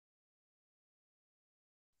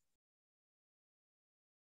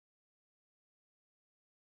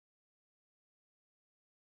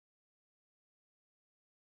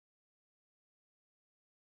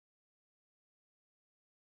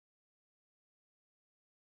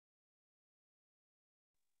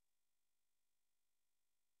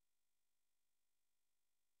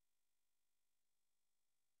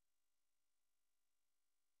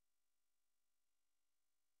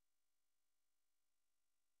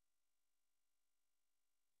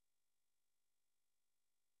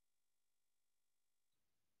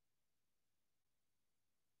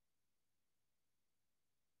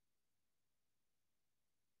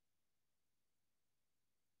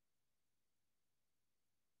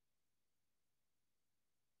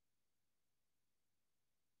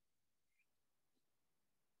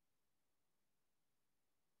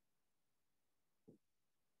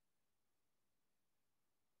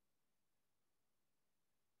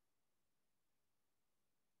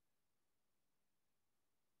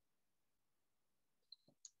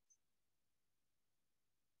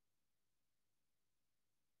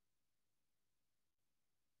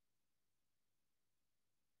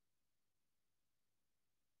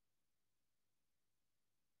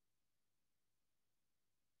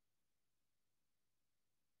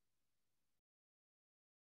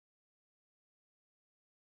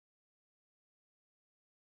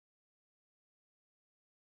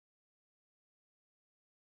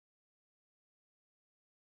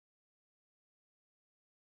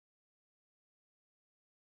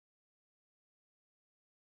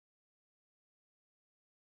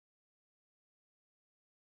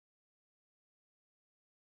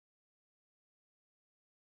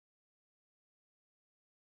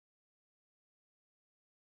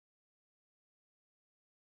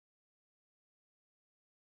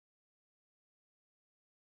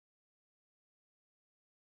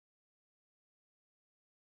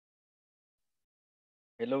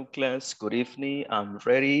Hello class, good evening. I'm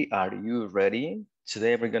ready. Are you ready?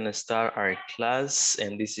 Today we're gonna start our class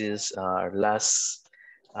and this is our last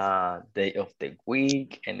day of the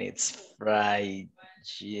week and it's Friday.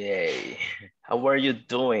 How are you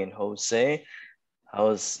doing, Jose?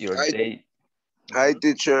 How's your Hi, day? hi,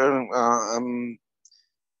 teacher. Um,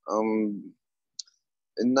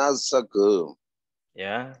 not so good.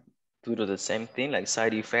 Yeah, due to the same thing, like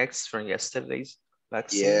side effects from yesterday's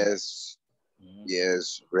vaccine. Yes, Mhm.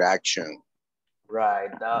 yes, reaction.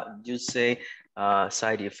 Right, that you say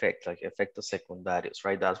side effect, like efectos secundarios,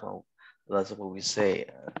 right? That's what we say,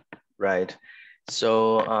 right?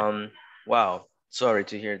 So, wow, sorry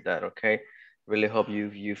to hear that, okay? Really hope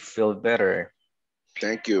you feel better.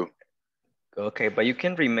 Thank you. Okay, but you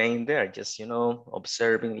can remain there, just,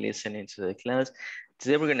 observing, listening to the class.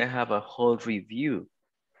 Today we're gonna have a whole review.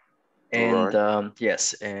 All And right.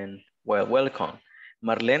 yes, and well, welcome.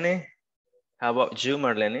 Marlene, how about you,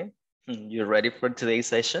 Marlene? You ready for today's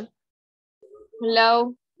session?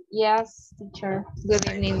 Hello. Yes, teacher. Good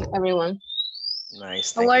Nice. evening, everyone.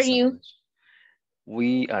 Nice, How thank you are so you? much.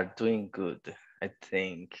 We are doing good. I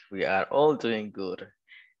think we are all doing good.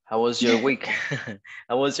 How was your week?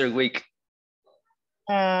 How was your week?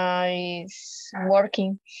 It's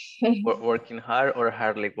working. Working hard or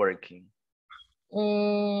hardly working?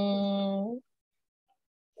 mm,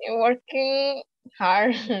 Working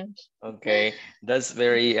hard. Okay, that's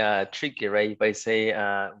very tricky, right? If I say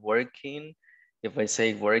working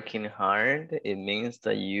hard, it means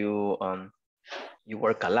that you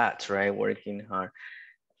work a lot, right? Working hard.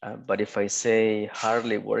 But if I say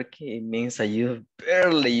hardly working, it means that you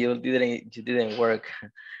didn't work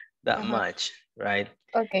that Uh-huh. much, right?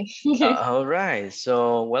 Okay. All right,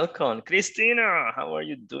 so welcome, Christina. How are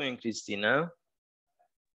you doing, Christina?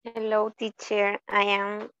 Hello, teacher. I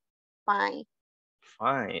am fine.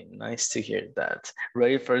 Fine, nice to hear that.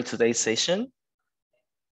 Ready for today's session?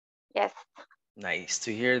 Yes. Nice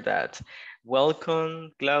to hear that.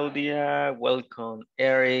 Welcome, Claudia. Welcome,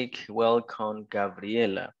 Eric. Welcome,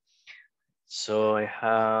 Gabriela. So I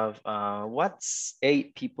have, what's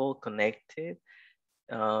 8 people connected?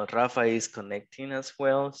 Rafa is connecting as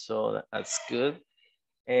well, so that's good.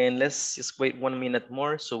 And let's just wait 1 minute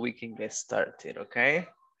more so we can get started, okay?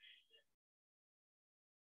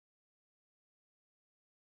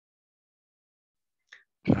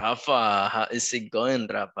 Rafa, how is it going,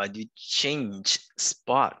 Rafa? You change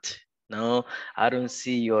spot. No, I don't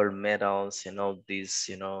see your medals and all this.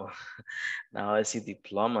 Now I see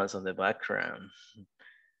diplomas on the background.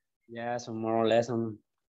 Yeah, so more or less un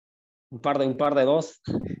par de dos.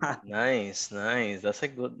 Nice, nice. That's a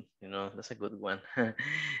good one.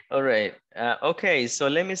 All right. Okay, so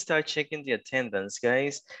let me start checking the attendance,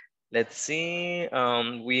 guys. Let's see.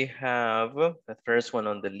 We have the first one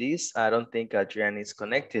on the list. I don't think Adrian is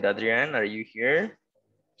connected. Adrian, are you here?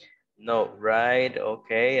 No, right.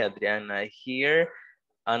 Okay, Adriana here.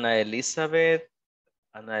 Ana Elizabeth.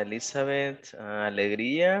 Ana Elizabeth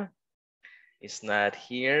Alegría is not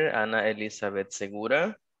here. Ana Elizabeth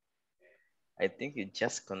Segura. I think it's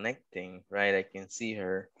just connecting, right? I can see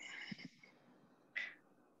her.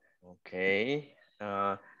 Okay.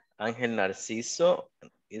 Angel Narciso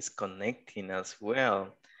is connecting as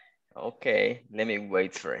well. Okay, let me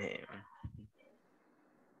wait for him.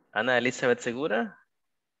 Ana Elizabeth Segura.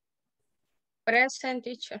 Present,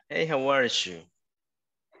 teacher. Hey, how are you?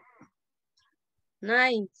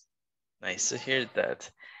 Nice. Nice to hear that.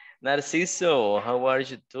 Narciso, how are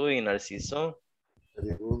you doing, Narciso?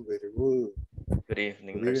 Very good, very good. Good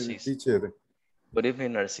evening, Good evening, Narciso. teacher. Good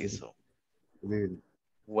evening, Narciso. Good evening.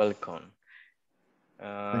 Welcome.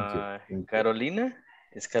 Thank you. Thank you. Carolina?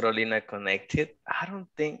 Is Carolina connected? I don't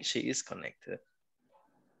think she is connected.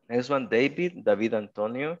 Next one, David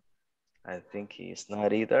Antonio. I think he is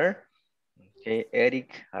not either. Okay,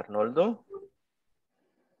 Eric Arnoldo.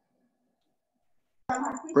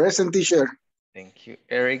 Present, teacher. Thank you,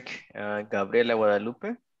 Eric. Gabriela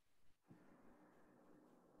Guadalupe.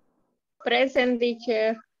 Present,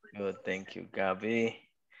 teacher. Good, thank you, Gabi.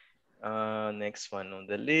 Next one on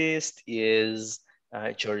the list is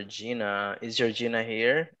Georgina. Is Georgina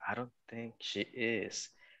here? I don't think she is.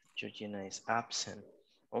 Georgina is absent.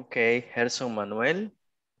 Okay, Gerson Manuel.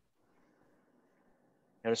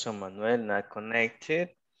 Gerson Manuel not connected.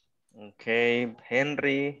 Okay,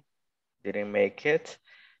 Henry didn't make it.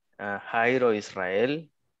 Jairo Israel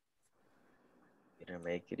didn't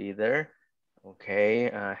make it either.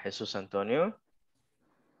 Okay, Jesus Antonio.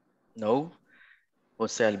 No.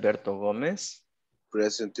 Jose Alberto Gomez.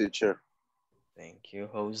 Present, teacher. Thank you,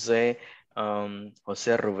 Jose.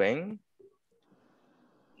 Jose Ruben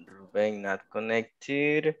not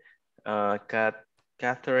connected.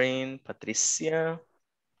 Catherine, Patricia,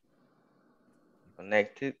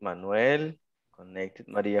 connected, Manuel, connected,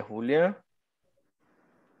 Maria Julia,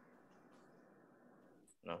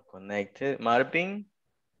 no, connected, Marvin,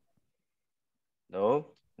 no,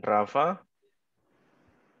 Rafa,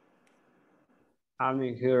 I'm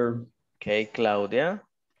in here. okay, Claudia,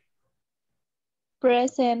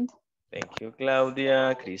 Present. thank you,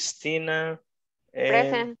 Claudia, Cristina, and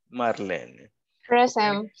Present. Marlene.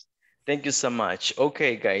 Present. Thank you so much.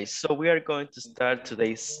 Okay, guys, so we are going to start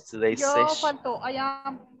today's Yo session. falto,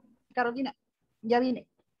 allá, Carolina, ya vine.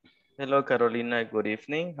 Hello, Carolina. Good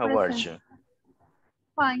evening. How are Present. you?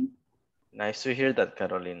 Fine. Nice to hear that,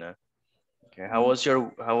 Carolina. Okay, how was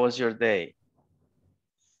your day?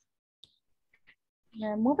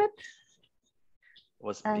 Move it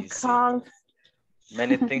Was and busy. call.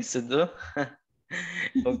 Many things to do.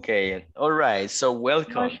 Okay, all right. So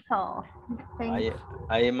welcome. Call.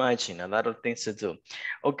 I imagine a lot of things to do.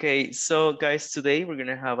 Okay, so guys, today we're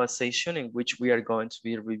gonna have a session in which we are going to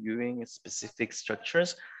be reviewing specific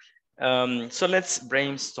structures. So let's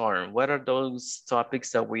brainstorm. What are those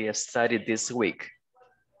topics that we have studied this week?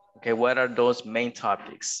 Okay, what are those main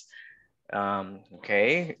topics?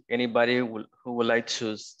 Okay, anybody who would like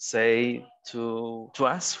to say to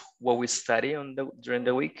us what we study during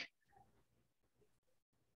the week?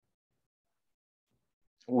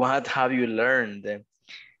 What have you learned?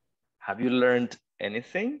 Have you learned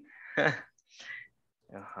anything?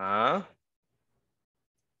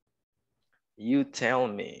 You tell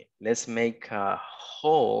me. Let's make a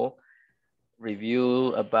whole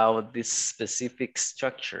review about this specific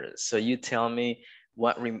structure. So you tell me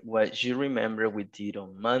what you remember we did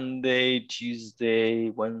on Monday, Tuesday,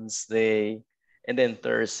 Wednesday, and then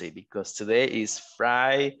Thursday, because today is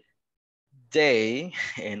Friday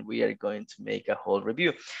and we are going to make a whole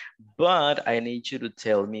review. But I need you to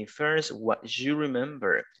tell me first what you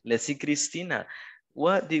remember. Let's see, Christina,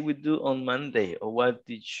 what did we do on Monday, or what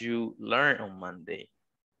did you learn on Monday?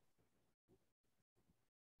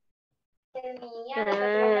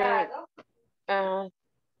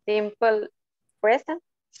 Simple present.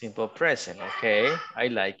 Simple present, okay, I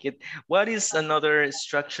like it. What is another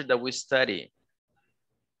structure that we study?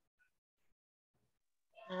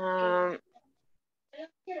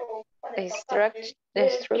 The structure,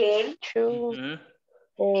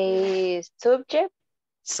 a subject.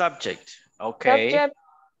 Subject, okay. Subject,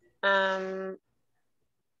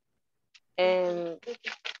 and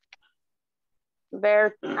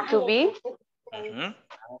verb to be.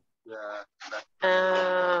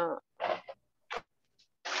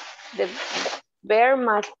 The verb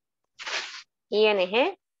must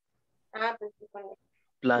ing.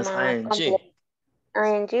 Plus ing.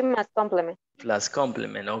 Ing must complement. Plus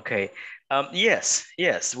complement, okay. Yes,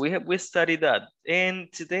 we studied that.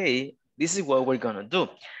 And today, this is what we're gonna do.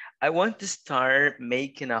 I want to start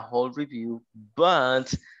making a whole review,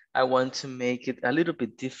 but I want to make it a little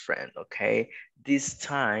bit different, okay? This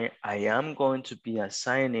time, I am going to be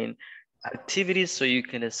assigning activities so you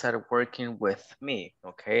can start working with me,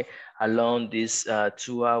 okay? Along this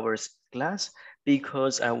 2 hours class,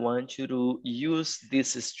 because I want you to use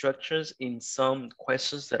these structures in some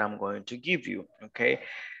questions that I'm going to give you, okay?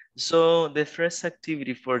 So the first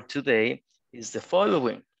activity for today is the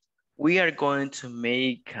following. We are going to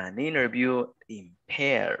make an interview in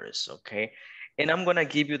pairs, okay? And I'm gonna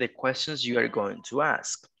give you the questions you are going to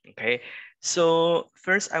ask, okay? So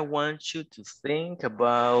first I want you to think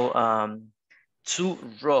about 2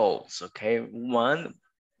 roles, okay? One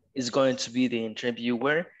is going to be the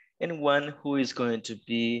interviewer and one who is going to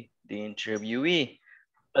be the interviewee.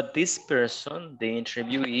 But this person, the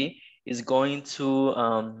interviewee, is going to,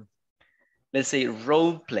 let's say,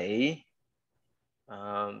 role play.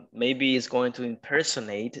 Maybe it's going to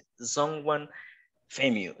impersonate someone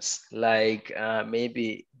famous. Like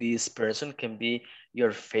maybe this person can be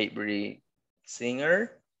your favorite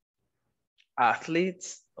singer,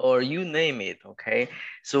 athletes, or you name it, okay?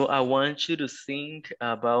 So I want you to think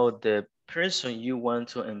about the person you want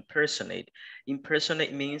to impersonate.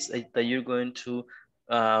 Impersonate means that you're going to,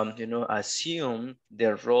 you know, assume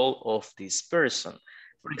the role of this person.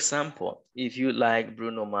 For example, if you like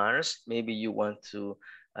Bruno Mars, maybe you want to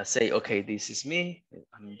say, okay, this is me,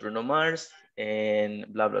 I'm Bruno Mars, and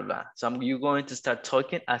blah, blah, blah. So you're going to start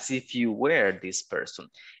talking as if you were this person.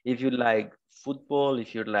 If you like football,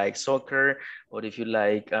 if you like soccer, or if you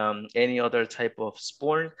like any other type of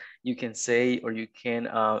sport, you can say, or you can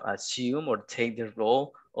assume or take the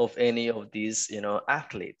role of any of these, you know,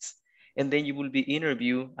 athletes. And then you will be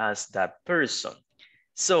interviewed as that person.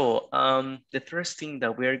 So the first thing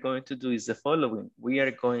that we are going to do is the following. We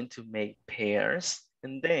are going to make pairs,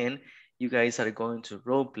 and then you guys are going to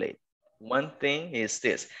role play. One thing is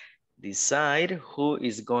this: decide who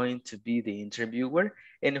is going to be the interviewer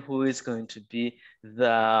and who is going to be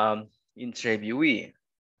the interviewee,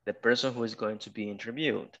 the person who is going to be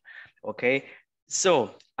interviewed. Okay,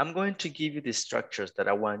 so I'm going to give you the structures that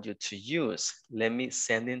I want you to use. Let me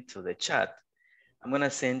send into the chat. I'm going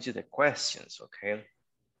to send you the questions. Okay,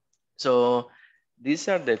 so these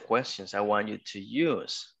are the questions I want you to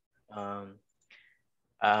use.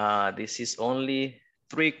 This is only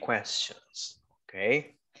 3 questions.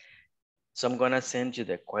 Okay, so I'm gonna send you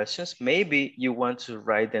the questions. Maybe you want to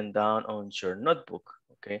write them down on your notebook.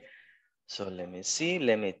 Okay, so let me see.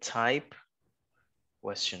 Let me type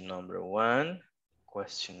question number 1,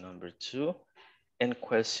 question number 2, and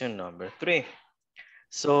question number 3.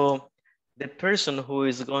 So the person who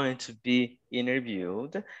is going to be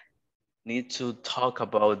interviewed need to talk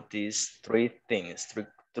about these 3 things,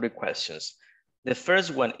 three questions. The first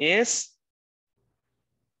one is,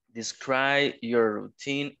 describe your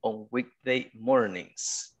routine on weekday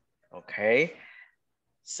mornings. Okay.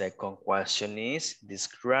 Second question is,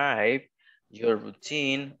 describe your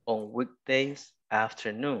routine on weekdays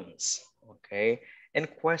afternoons. Okay. And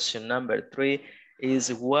question number 3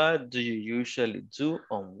 is, what do you usually do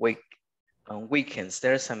on weekends?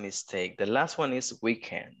 There's a mistake. The last one is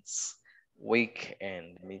weekends.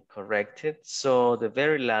 Weekend, let me correct it. So the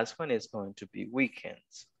very last one is going to be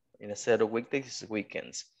weekends. Instead of weekdays, it's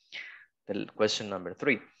weekends. The question number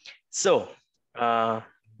 3. So,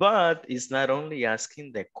 but it's not only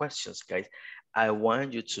asking the questions, guys. I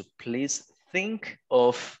want you to please think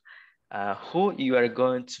of who you are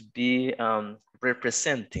going to be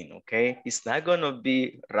representing, okay? It's not going to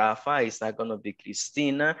be Rafa, it's not going to be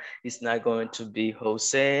Cristina, it's not going to be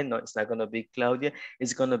Jose, no, it's not going to be Claudia,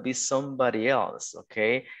 it's going to be somebody else,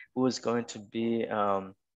 okay? Who is going to be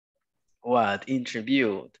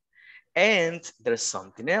interviewed. And there's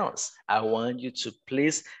something else. I want you to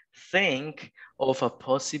please think of a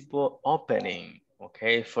possible opening,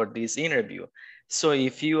 okay, for this interview. So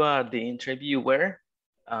if you are the interviewer,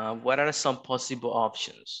 what are some possible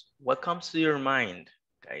options? What comes to your mind,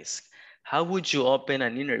 guys? How would you open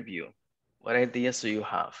an interview? What ideas do you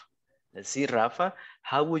have? Let's see, Rafa,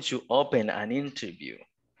 how would you open an interview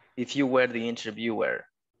if you were the interviewer?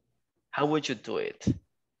 How would you do it?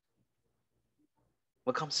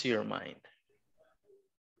 What comes to your mind?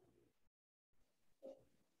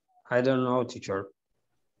 I don't know, teacher.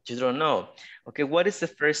 You don't know. Okay, what is the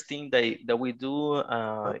first thing that we do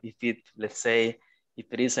if it, let's say, if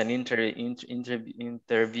it is an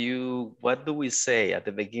interview, what do we say at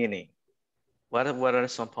the beginning? What are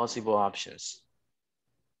some possible options?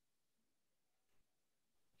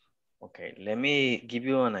 Okay, let me give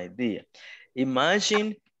you an idea.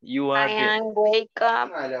 Imagine you are Wake up.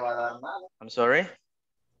 I'm sorry?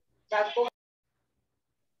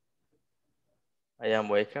 I am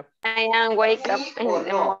wake up. I am wake up in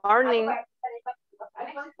the morning.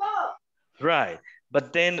 Right,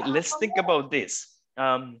 but then let's think about this.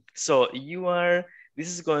 So this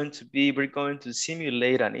is going to be, we're going to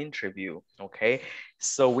simulate an interview, okay?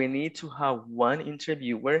 So we need to have one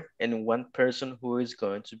interviewer and one person who is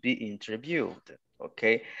going to be interviewed,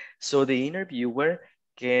 okay? So the interviewer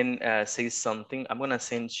can say something. I'm gonna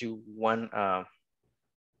send you one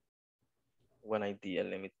idea.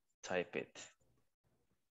 Let me type it.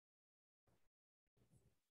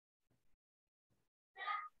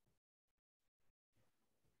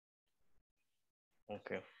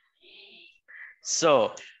 Okay.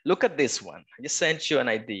 So look at this one. I just sent you an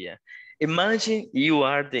idea. Imagine you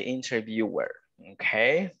are the interviewer,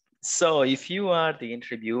 okay? So if you are the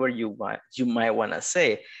interviewer, you might want to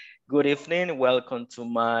say, good evening, welcome to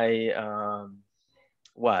my,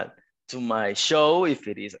 to my show, if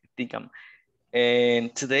it is,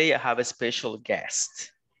 and today I have a special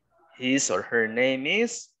guest. His or her name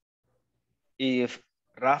is, if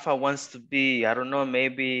Rafa wants to be, I don't know,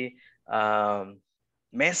 maybe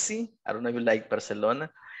Messi. I don't know if you like Barcelona,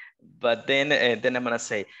 but then I'm gonna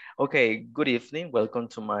say, okay, good evening, welcome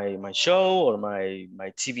to my show or my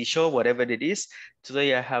TV show, whatever it is.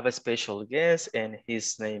 Today I have a special guest and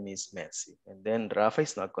his name is Messi. And then Rafa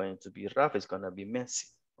is not going to be Rafa, it's gonna be Messi.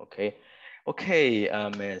 Okay, okay,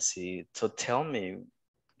 Messi. So tell me,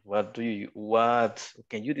 what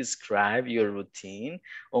can you describe your routine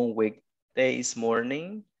on weekdays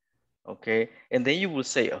morning? Okay, and then you will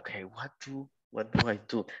say, okay, what do I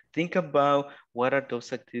do? Think about what are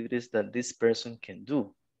those activities that this person can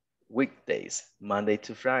do weekdays, Monday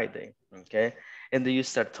to Friday, okay? And then you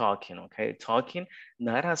start talking, okay? Talking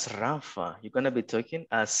not as Rafa, you're gonna be talking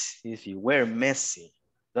as if you were Messi.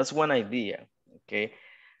 That's one idea, okay?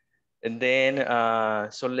 And then,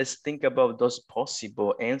 so let's think about those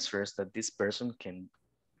possible answers that this person can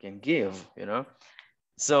give, you know?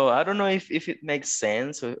 So I don't know if it makes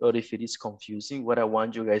sense or if it is confusing what I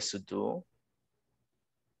want you guys to do.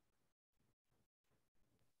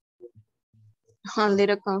 A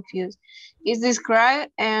little confused. Is describe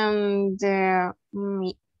the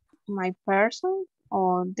my person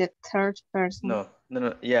or the third person?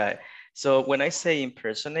 No, yeah. So when I say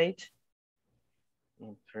impersonate,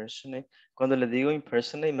 cuando le digo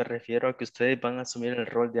impersonate me refiero a que ustedes van a asumir el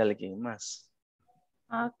rol de alguien más.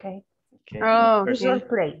 Okay. Okay. Oh, Visual okay.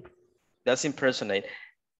 play. That's impersonate.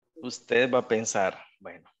 Usted va a pensar,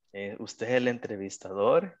 bueno, usted es el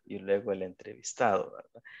entrevistador y luego el entrevistado,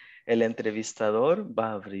 ¿verdad? El entrevistador va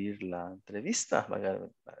a abrir la entrevista, va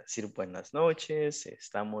a decir buenas noches,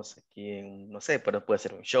 estamos aquí en, no sé, pero puede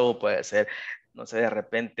ser un show, puede ser, no sé, de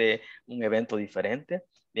repente un evento diferente.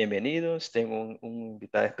 Bienvenidos, tengo un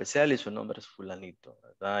invitado especial y su nombre es fulanito,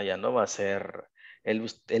 ¿verdad? Ya no va a ser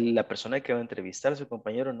la persona que va a entrevistar a su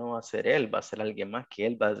compañero, no va a ser él, va a ser alguien más que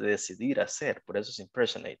él va a decidir hacer, por eso es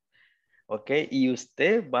impersonate. ¿Ok? Y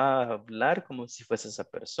usted va a hablar como si fuese esa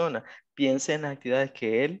persona. Piense en las actividades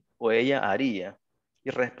que él o ella haría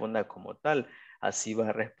y responda como tal. Así va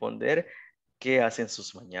a responder qué hace en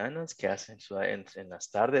sus mañanas, qué hace en las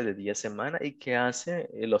tardes de día de semana y qué hace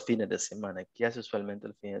en los fines de semana, qué hace usualmente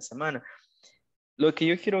el fin de semana. Lo que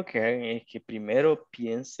yo quiero que hagan es que primero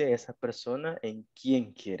piense esa persona en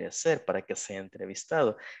quién quiere ser para que sea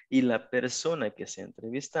entrevistado. Y la persona que sea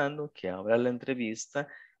entrevistando, que abra la entrevista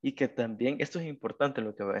y que también, esto es importante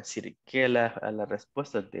lo que va a decir, que a la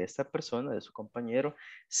respuesta de esta persona, de su compañero,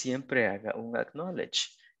 siempre haga un acknowledge,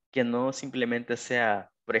 que no simplemente sea,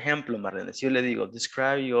 por ejemplo, Marlene, si yo le digo,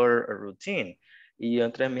 describe your routine, y yo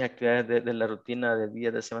entre mis actividades de la rutina del día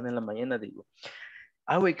de semana en la mañana digo,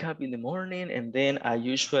 I wake up in the morning and then I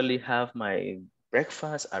usually have my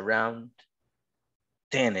breakfast around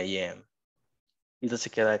 10 a.m. Y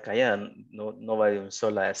entonces queda callada, no va de un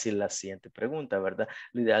solo a decir la siguiente pregunta, ¿verdad?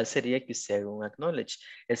 Lo ideal sería que se haga un acknowledge.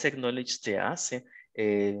 Ese acknowledge se hace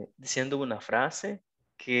diciendo una frase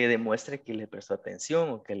que demuestre que le prestó atención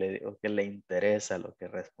o que le interesa lo que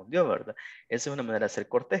respondió, ¿verdad? Esa es una manera de ser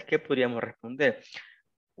cortés. ¿Qué podríamos responder?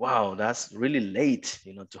 Wow, that's really late,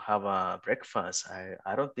 to have a breakfast.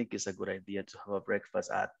 I don't think it's a good idea to have a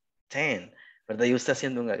breakfast at 10, ¿verdad? Y usted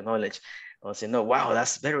haciendo un acknowledge. O sea, no, wow,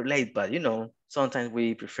 that's very late, but, sometimes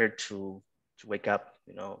we prefer to wake up,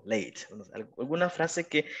 late. Alguna frase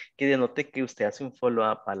que denote que usted hace un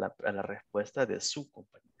follow-up a la respuesta de su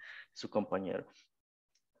compañero.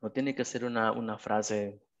 No tiene que ser una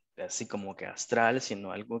frase así como que astral,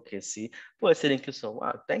 sino algo que sí puede ser incluso,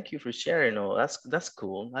 wow, thank you for sharing, oh, that's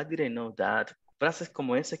cool, I didn't know that. Frases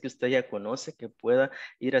como esa que usted ya conoce, que pueda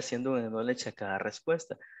ir haciendo un acknowledge a cada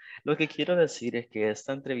respuesta. Lo que quiero decir es que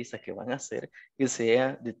esta entrevista que van a hacer, que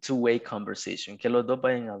sea de two-way conversation, que los dos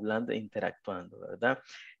vayan hablando e interactuando, ¿verdad?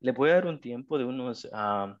 Le voy a dar un tiempo de unos,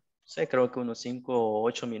 sé, creo que unos 5 o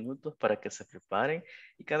 8 minutos para que se preparen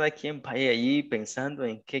y cada quien vaya allí pensando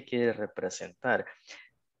en qué quiere representar.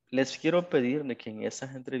 Les quiero pedir de que en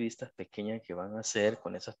esas entrevistas pequeñas que van a hacer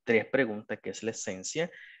con esas 3 preguntas, que es la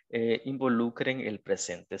esencia, involucren el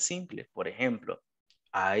presente simple. Por ejemplo,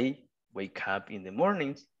 I wake up in the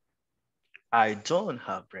morning. I don't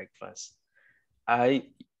have breakfast.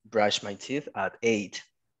 I brush my teeth at 8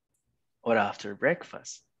 or after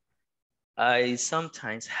breakfast. I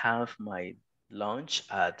sometimes have my lunch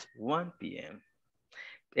at 1 p.m.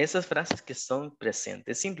 Esas frases que son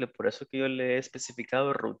presentes simple, por eso que yo le he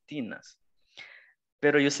especificado rutinas.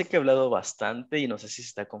 Pero yo sé que he hablado bastante y no sé si se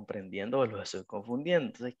está comprendiendo o lo estoy confundiendo.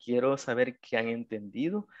 Entonces quiero saber qué han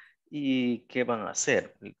entendido y qué van a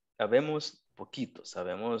hacer. Sabemos poquito,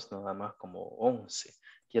 sabemos nada más como 11.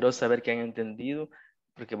 Quiero saber qué han entendido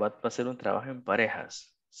porque va a ser un trabajo en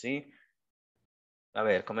parejas, ¿sí? A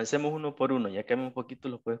ver, comencemos uno por uno. Ya que hay un poquito,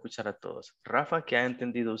 los puedo escuchar a todos. Rafa, ¿qué ha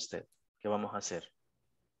entendido usted? ¿Qué vamos a hacer?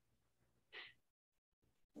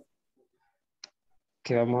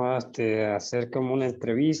 Que vamos a hacer como una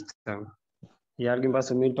entrevista y alguien va a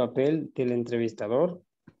asumir el papel del entrevistador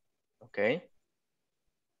Ok.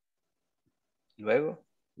 Luego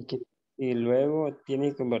y luego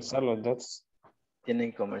tienen que conversar los dos.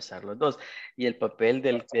 tienen que conversar los dos. ¿Y el papel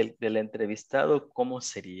del entrevistado cómo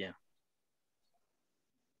sería?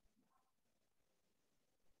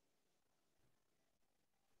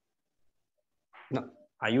 No,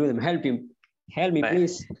 ayúdenme, help me, Vaya.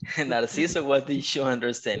 please. Narciso, what did you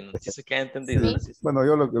understand? Narciso, ¿qué ha entendido, Sí. Narciso? Bueno,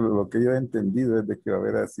 yo lo que yo he entendido es de que va a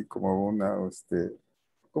haber así como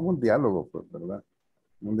como un diálogo, pues, ¿verdad?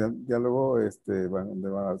 Un diálogo, donde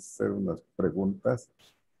van a hacer unas preguntas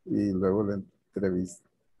y luego el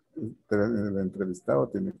entrevistado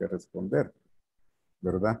tiene que responder,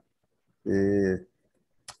 ¿verdad? Eso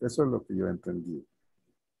es lo que yo entendí,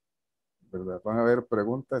 ¿verdad? Van a haber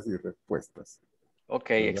preguntas y respuestas, Ok,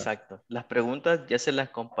 ¿verdad? exacto. Las preguntas ya se las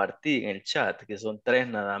compartí en el chat, que son 3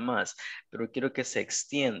 nada más, pero quiero que se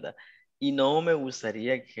extienda. Y no me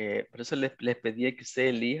gustaría que, por eso les pedía que usted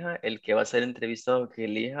elija el que va a ser entrevistado, que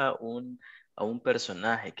elija a un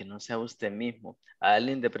personaje, que no sea usted mismo, a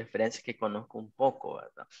alguien de preferencia que conozca un poco,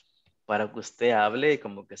 ¿verdad? Para que usted hable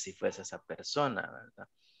como que si fuese esa persona, ¿verdad?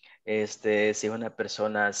 Si es una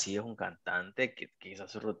persona, si es un cantante, que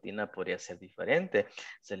quizás su rutina podría ser diferente.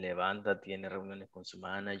 Se levanta, tiene reuniones con su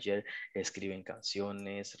manager, escriben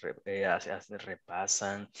canciones,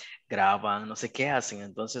 repasan, graban, no sé qué hacen.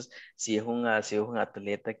 Entonces, si es un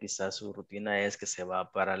atleta, quizás su rutina es que se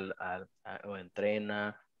va para o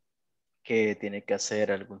entrena, que tiene que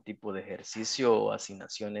hacer algún tipo de ejercicio o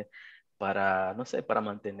asignaciones para, no sé, para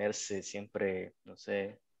mantenerse siempre, no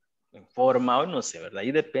sé, en forma o no sé, ¿verdad?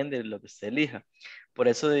 Ahí depende de lo que usted elija. Por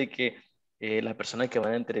eso de que la persona que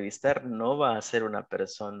van a entrevistar no va a ser una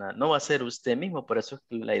persona, no va a ser usted mismo. Por eso es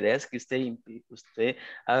que la idea es que usted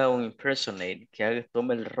haga un impersonate, que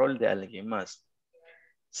tome el rol de alguien más.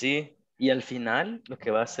 ¿Sí? Y al final lo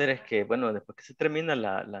que va a hacer es que, bueno, después que se termina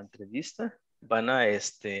la entrevista, van a,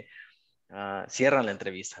 cierran la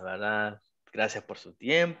entrevista, ¿verdad? Gracias por su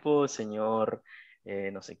tiempo, señor,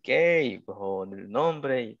 no sé qué, y pues el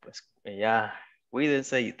nombre, y pues ya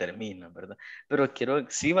cuídense y terminan, ¿verdad? Pero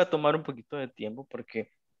sí va a tomar un poquito de tiempo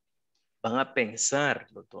porque van a pensar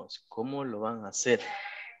los dos, cómo lo van a hacer.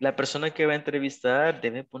 La persona que va a entrevistar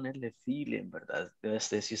debe ponerle feeling, ¿verdad?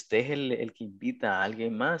 Si usted es el que invita a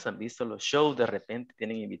alguien más, han visto los shows, de repente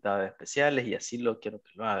tienen invitados especiales y así lo quiero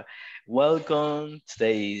que lo haga. Welcome,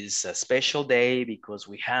 today is a special day because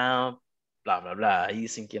we have, bla, bla, bla. Ahí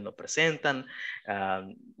dicen quién lo presentan.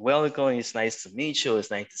 Welcome, it's nice to meet you, it's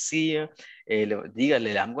nice to see you.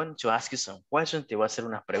 Dígale, I'm going to ask you some questions, te voy a hacer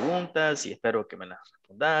unas preguntas y espero que me las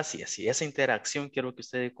respondas. Y así, esa interacción quiero que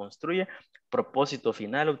usted construya. Propósito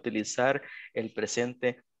final, utilizar el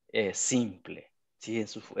presente simple, ¿sí?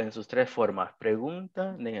 En sus 3 formas,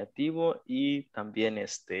 pregunta, negativo y también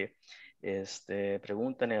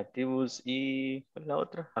pregunta, negativos y ¿cuál es la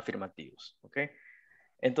otra? Afirmativos, ¿ok?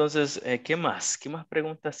 Entonces, ¿qué más? ¿Qué más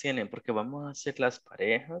preguntas tienen? Porque vamos a hacer las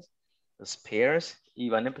parejas, los pairs, y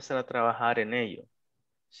van a empezar a trabajar en ello,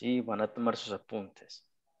 ¿sí? Van a tomar sus apuntes.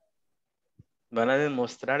 Van a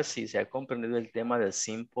demostrar si se ha comprendido el tema del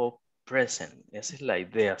simple present. Esa es la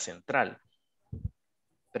idea central.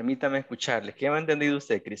 Permítame escucharle. ¿Qué ha entendido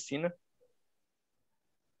usted, Cristina?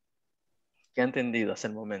 ¿Qué ha entendido hasta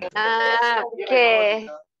el momento? Que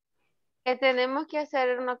tenemos que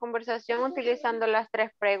hacer una conversación utilizando las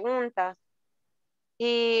 3 preguntas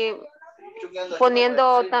y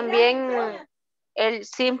poniendo también el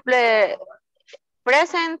simple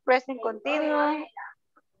present continuo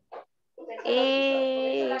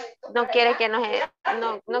y no quiere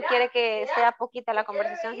que sea poquita la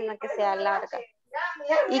conversación, sino que sea larga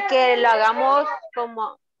y que lo hagamos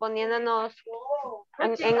como poniéndonos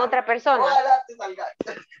en otra persona.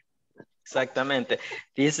 Exactamente.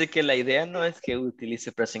 Fíjese que la idea no es que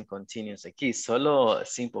utilice present continuous aquí, solo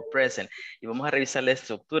simple present. Y vamos a revisar la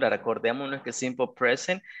estructura. Recordémonos que simple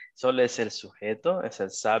present solo es el sujeto, es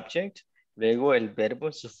el subject, luego el verbo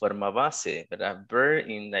en su forma base, ¿verdad? Verb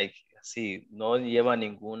in like, así, no lleva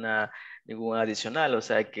ningún adicional, o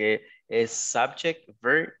sea que es subject,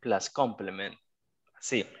 verb plus complement.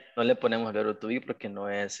 Así, no le ponemos verbo to be porque no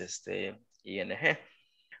es ing.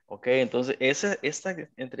 Ok, entonces esta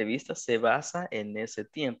entrevista se basa en ese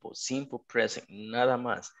tiempo, simple present, nada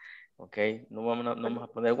más. Ok, no vamos a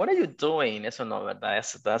poner, what are you doing? Eso no, ¿verdad?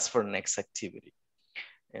 That's for next activity.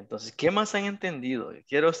 Entonces, ¿qué más han entendido?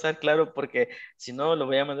 Quiero estar claro porque si no, lo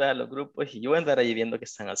voy a mandar a los grupos y yo voy a andar ahí viendo qué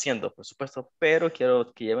están haciendo, por supuesto, pero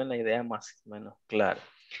quiero que lleven la idea más o menos clara.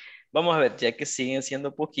 Vamos a ver, ya que siguen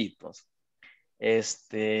siendo poquitos,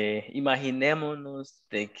 imaginémonos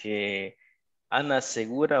de que Ana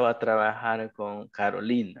Segura va a trabajar con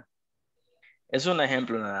Carolina. Es un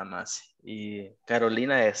ejemplo nada más. Y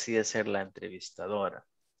Carolina decide ser la entrevistadora.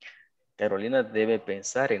 Carolina debe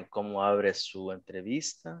pensar en cómo abre su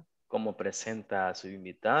entrevista, cómo presenta a su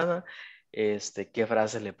invitada, qué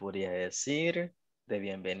frases le podría decir de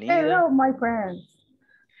bienvenida. Hello, my friends.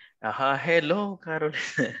 Ajá, hello, Carolina.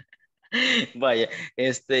 Vaya,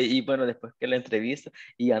 y bueno, después que la entrevista,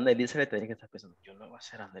 y Ana Elizabeth tenía que estar pensando, yo no voy a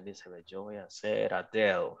ser Ana Elizabeth, yo voy a ser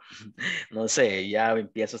Adele. No sé, ya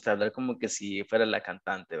empieza usted a hablar como que si fuera la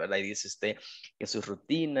cantante, ¿verdad? Y dice usted que sus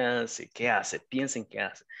rutinas, qué hace, piensen qué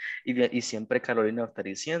hace. Y siempre Carolina va a estar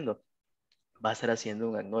diciendo, va a estar haciendo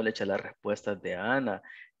un acknowledge a las respuestas de Ana.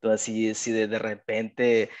 Entonces, si de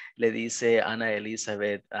repente le dice Ana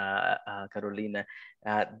Elizabeth a Carolina,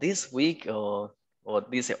 this week o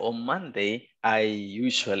dice, on Monday, I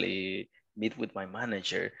usually meet with my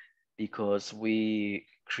manager because we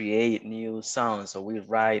create new sounds or we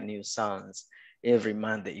write new sounds every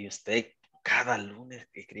Monday. Y usted cada lunes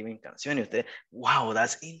escriben canciones. Usted, wow,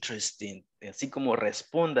 that's interesting. Así como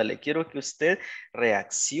respóndale, quiero que usted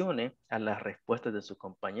reaccione a las respuestas de su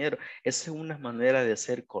compañero. Esa es una manera de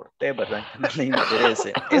ser cortés, ¿verdad? Que no le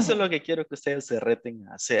interese. Eso es lo que quiero que ustedes se reten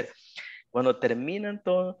a hacer. Cuando terminan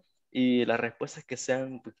todo y las respuestas que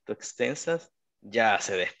sean un poquito extensas, ya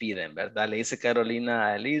se despiden, ¿verdad? Le dice Carolina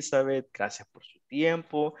a Elizabeth, gracias por su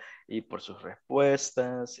tiempo y por sus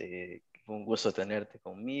respuestas. Fue un gusto tenerte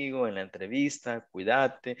conmigo en la entrevista,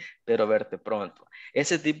 cuídate, espero verte pronto.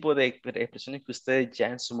 Ese tipo de expresiones que ustedes ya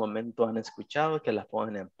en su momento han escuchado, que las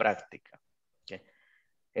ponen en práctica. ¿Okay?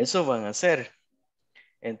 Eso van a hacer.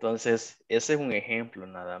 Entonces, ese es un ejemplo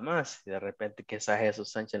nada más. Y de repente quizás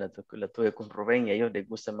Jesús Sánchez la tuve con Rubén y a ellos les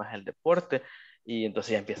gusta más el deporte. Y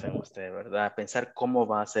entonces ya empiezan ustedes, ¿verdad? A pensar cómo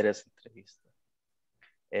va a ser esa entrevista.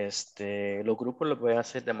 Los grupos los voy a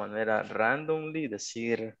hacer de manera randomly,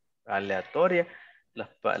 decir aleatoria,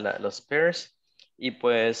 los pairs. Y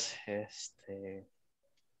pues,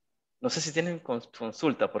 no sé si tienen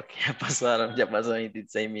consulta porque ya pasaron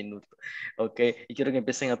 26 minutos. Ok, y quiero que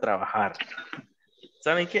empiecen a trabajar.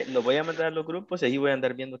 ¿Saben qué? Lo voy a mandar a los grupos y ahí voy a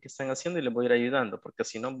andar viendo qué están haciendo y les voy a ir ayudando, porque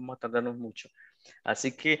si no vamos a tardarnos mucho.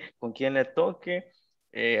 Así que con quien le toque,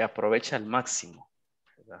 aprovecha al máximo,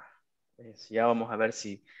 ¿verdad? Ya vamos a ver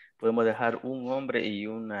si podemos dejar un hombre y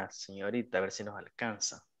una señorita, a ver si nos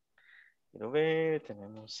alcanza. Quiero ver,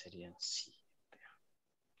 serían 7.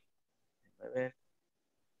 A ver.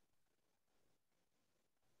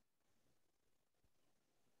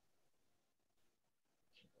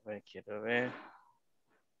 Quiero ver.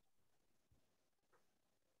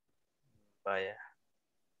 Vaya.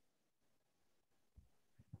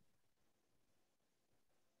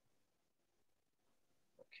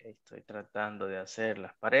 Ok, estoy tratando de hacer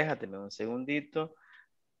las parejas. Denme un segundito.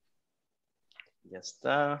 Ya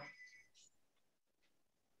está.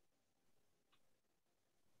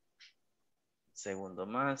 Segundo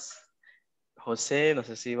más. José, no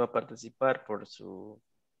sé si va a participar por su...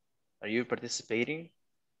 Are you participating,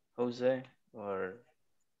 Jose? Or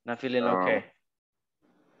not feeling okay?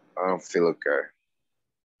 I don't feel okay.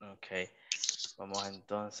 Ok. Vamos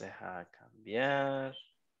entonces a cambiar.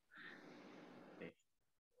 Okay.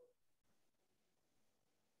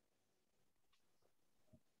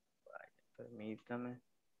 Vaya, permítame.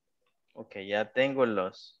 Ok, ya tengo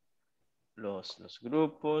los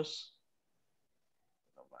grupos.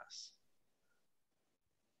 No más.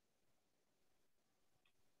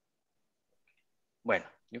 Bueno,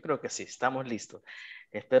 yo creo que sí, estamos listos.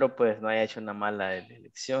 Espero pues no haya hecho una mala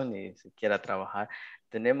elección y si quiera trabajar.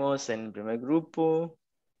 Tenemos en el primer grupo.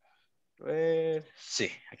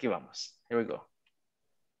 Sí, aquí vamos. Here we go.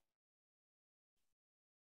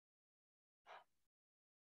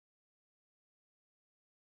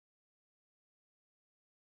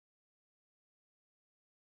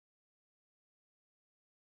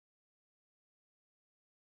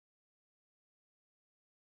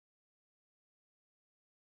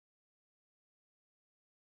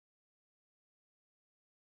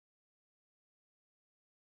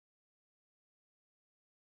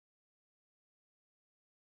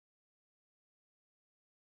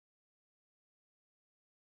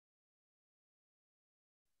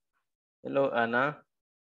 Hello, Ana.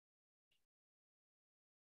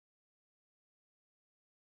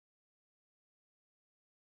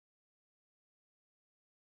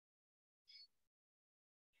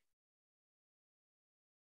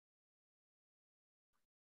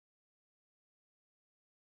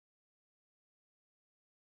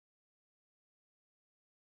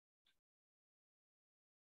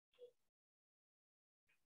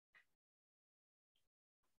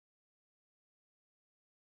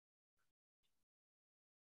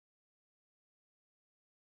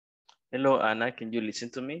 Hello, Ana. Can you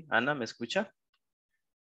listen to me? Ana, ¿me escucha?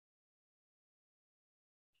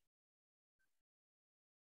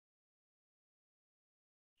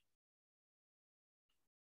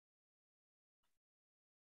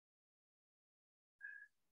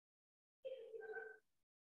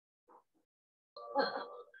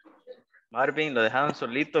 Marvin, lo dejaron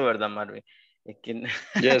solito, ¿verdad, Marvin? Es que,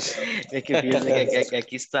 Yes. es que fíjense que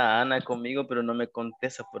aquí está Ana conmigo, pero no me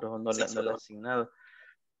contesta, por eso no la he asignado.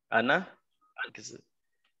 Ana,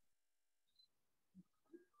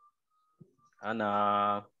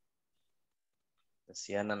 Ana,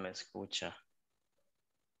 si Ana me escucha.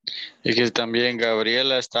 Y que también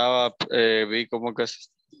Gabriela estaba, vi como que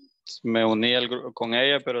me uní con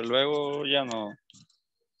ella, pero luego ya no,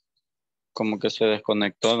 como que se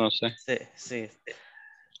desconectó, no sé. Sí,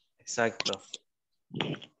 exacto.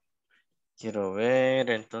 Quiero ver,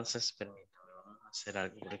 entonces, permítame, vamos a hacer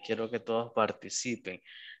algo, porque quiero que todos participen.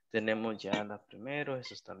 Tenemos ya la primero,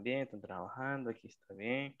 esos están bien, están trabajando, aquí está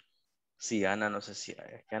bien. Sí, Ana, no sé si,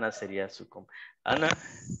 es que Ana sería su... Ana,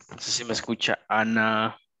 no sé si me escucha,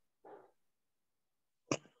 Ana.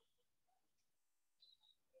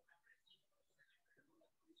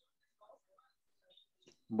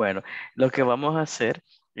 Bueno, lo que vamos a hacer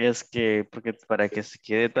es que, porque para que se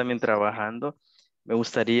quede también trabajando, me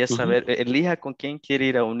gustaría saber, elija con quién quiere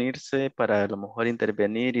ir a unirse para a lo mejor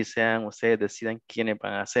intervenir y sean ustedes decidan quiénes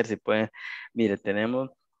van a hacer. Si pueden, mire,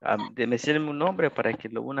 tenemos, decirme un nombre para que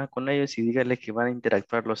lo una con ellos y dígale que van a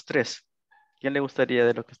interactuar los tres. ¿Quién le gustaría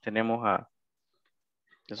de los que tenemos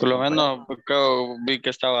de su Por lo compañero? menos vi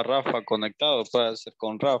que estaba Rafa conectado, puede ser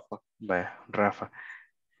con Rafa. Bueno, Rafa.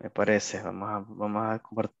 Me parece,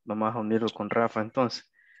 vamos a unirlo con Rafa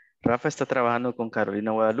entonces. Rafa está trabajando con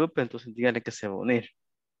Carolina Guadalupe, entonces dígale que se va a unir.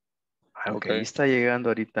 Aunque ahí Ok. está llegando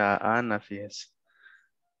ahorita Ana, fíjese.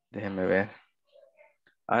 Déjeme ver.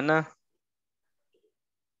 Ana,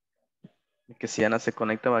 es que si Ana se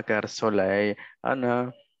conecta va a quedar sola ella.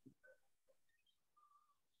 Ana,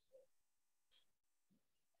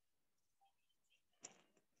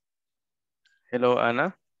 hello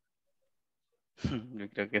Ana. Yo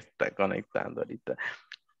creo que está conectando ahorita.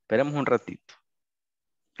 Esperemos un ratito.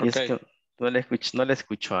 Y Ok. es que no le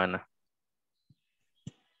escucho a Ana.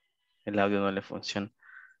 El audio no le funciona.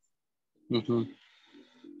 Ujú.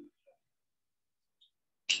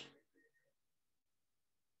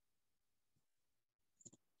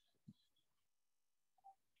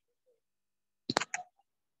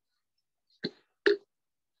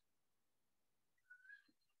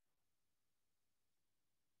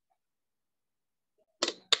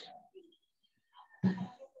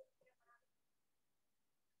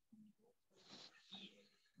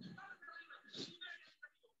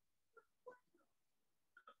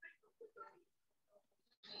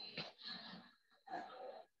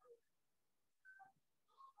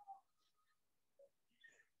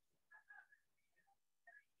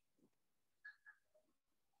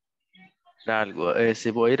 Algo. Si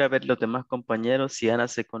voy a ir a ver los demás compañeros, si Ana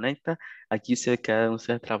se conecta, aquí se quedan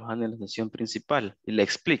ustedes trabajando en la sesión principal y le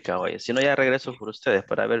explica, oye, si no ya regreso por ustedes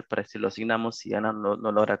para ver, para si lo asignamos, si Ana no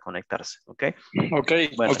logra conectarse, ¿ok? Ok,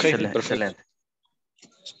 Bueno, ok, perfecto. excelente.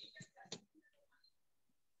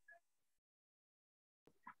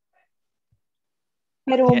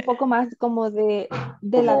 Pero un ¿Qué? poco más como de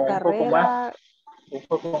la Como carrera, un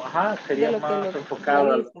poco, ajá, de sería lo que más lo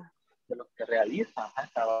enfocado a realiza. de lo que realiza, ajá,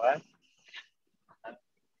 cabal.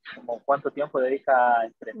 Como cuánto tiempo dedica a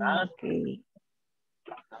entrenar, Ok.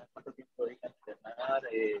 ajá, cuánto tiempo dedica a entrenar,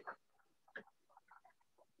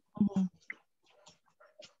 Ujú.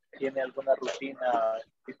 tiene alguna rutina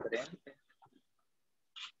diferente,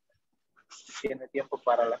 tiene tiempo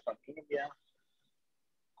para la familia.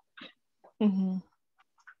 Ujú.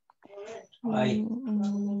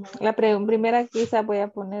 La primera quizá voy a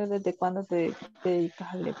poner desde cuándo te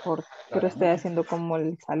dedicas al deporte, pero estoy haciendo como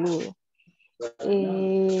el saludo.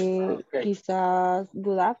 Okay. Quizás,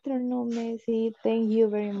 good afternoon, Messi. Thank you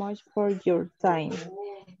very much for your time.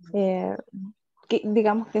 Eh,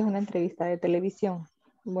 digamos que es una entrevista de televisión.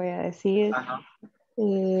 Voy a decir, Ajá.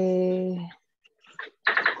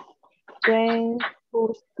 friends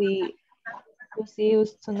who see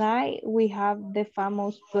us tonight. We have the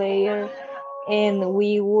famous player and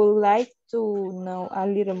we would like to know a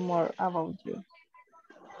little more about you.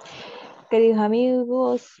 Queridos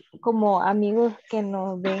amigos, como amigos que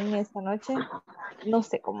nos ven esta noche, no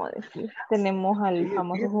sé cómo decir. Tenemos al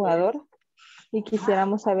famoso jugador y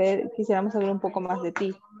quisiéramos saber un poco más de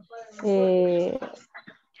ti.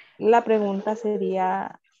 La pregunta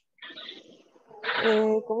sería,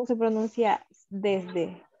 ¿cómo se pronuncia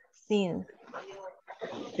desde? Since.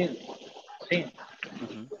 Sí.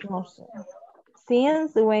 No sé.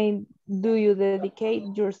 Since when do you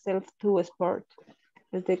dedicate yourself to a sport?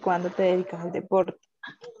 ¿Desde cuándo te dedicas al deporte?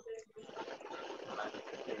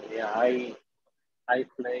 Yeah, I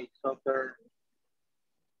play soccer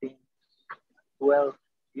since 12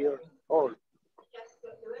 years old.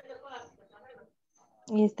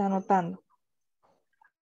 Y está anotando.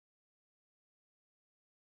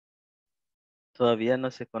 Todavía no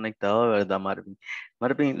se ha conectado, ¿verdad, Marvin?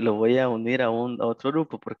 Marvin, lo voy a unir a otro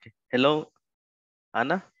grupo porque... Hello,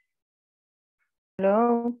 Ana.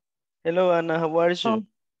 Hello. Hello, Ana, how are you? Oh,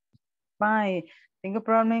 fine. Tengo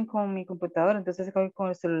problema con mi computadora, entonces estoy con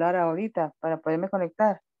el celular ahorita para poderme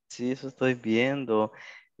conectar. Sí, eso estoy viendo.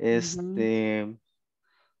 Ujú.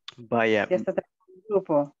 Vaya, Ya está trabajando el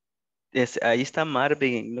grupo. ahí está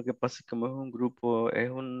Marvin. Lo que pasa es que como es un grupo, es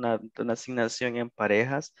una asignación en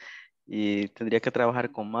parejas y tendría que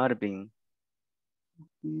trabajar con Marvin.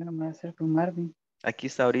 No me voy a hacer con Marvin. Aquí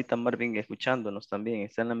está ahorita Marvin escuchándonos también.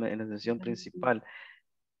 Está en la sesión principal.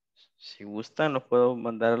 Si gustan, los puedo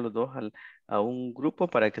mandar a los dos a un grupo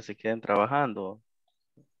para que se queden trabajando.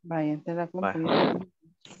 Vaya, esta es la Va, compu. Ya.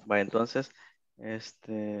 va, entonces,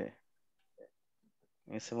 en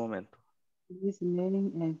ese momento. This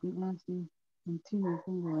meeting has been asked continue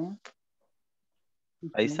somewhere.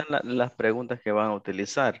 Ahí Okay. están las preguntas que van a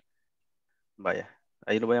utilizar. Vaya,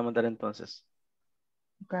 ahí lo voy a mandar entonces.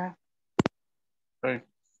 Okay. Ok.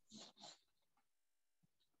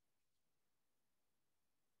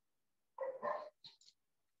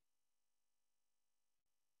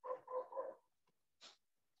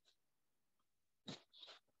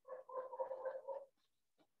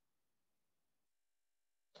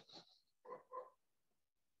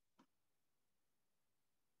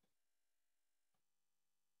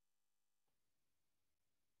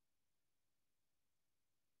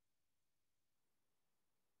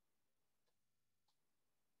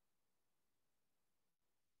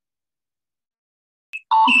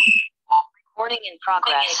 Recording in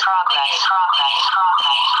progress.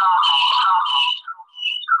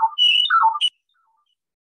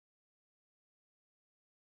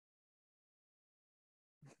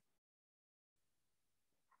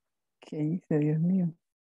 ¿Qué hice, Dios mío?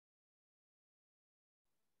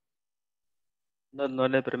 No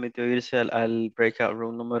le permitió irse al breakout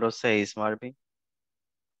room número 6, Marvin.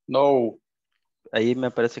 No, Ahí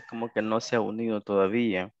me parece como que no se ha unido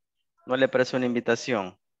todavía. ¿No le parece una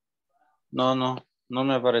invitación? no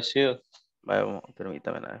me ha parecido. Vaya,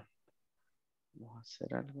 permítame, vamos a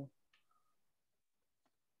hacer algo.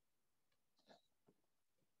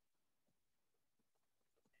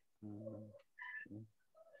 Mm,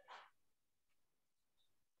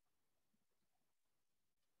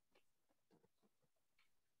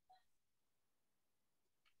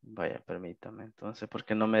 Vaya, permítame. Entonces, ¿por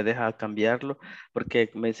qué no me deja cambiarlo?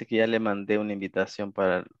 Porque me dice que ya le mandé una invitación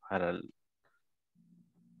Para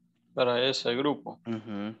ese grupo.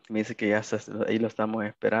 Ujú. Me dice que ya ahí lo estamos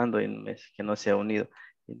esperando y me dice que no se ha unido.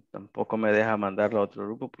 Y tampoco me deja mandarlo a otro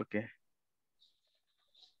grupo porque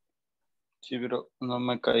Sí, pero no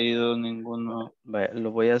me ha caído ninguno. vaya,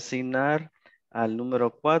 lo voy a asignar al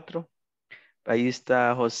número 4. Ahí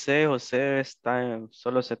está José. José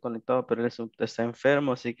solo se ha conectado, pero él está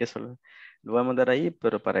enfermo, así que solo lo voy a mandar ahí,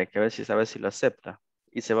 pero para que a ver si sabe si lo acepta.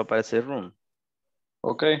 Y se va a aparecer room.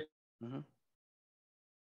 Ok, Ujú.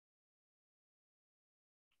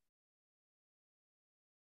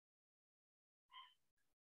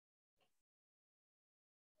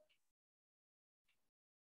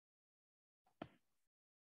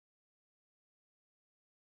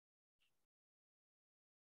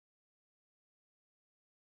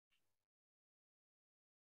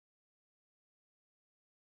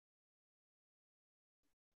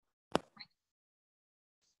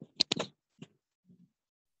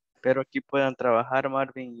 Espero aquí puedan trabajar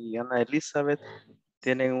Marvin y Ana Elizabeth.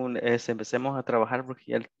 Tienen empecemos a trabajar porque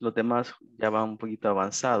ya los demás ya van un poquito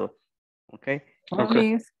avanzado. ¿Ok? ok.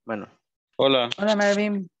 Hola. Bueno, Hola, Hola,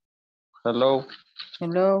 Marvin. hello.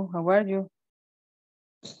 Hello, how are you?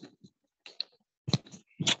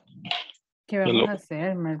 ¿Qué vamos Hello. a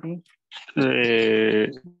hacer, Marvin?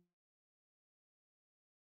 Eh,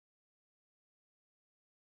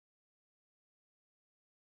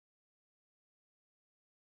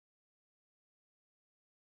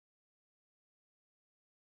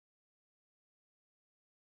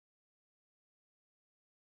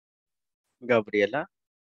 Gabriela.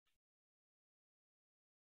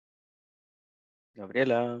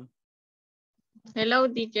 Gabriela.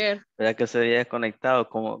 Hello, teacher. ¿Verdad que se había desconectado?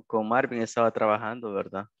 Como con Marvin estaba trabajando,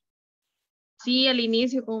 ¿verdad? Sí, al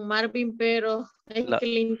inicio con Marvin, pero es La, que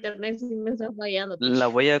el internet sí me está fallando, la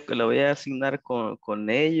teacher. voy a asignar con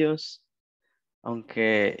ellos,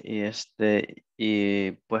 aunque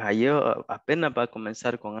y pues allí apenas va a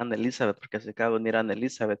comenzar con Ana Elizabeth, porque se acaba de unir Ana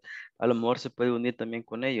Elizabeth. A lo mejor se puede unir también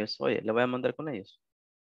con ellos. Oye, le voy a mandar con ellos.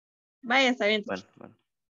 Vaya, está bien, Bueno, teacher. bueno.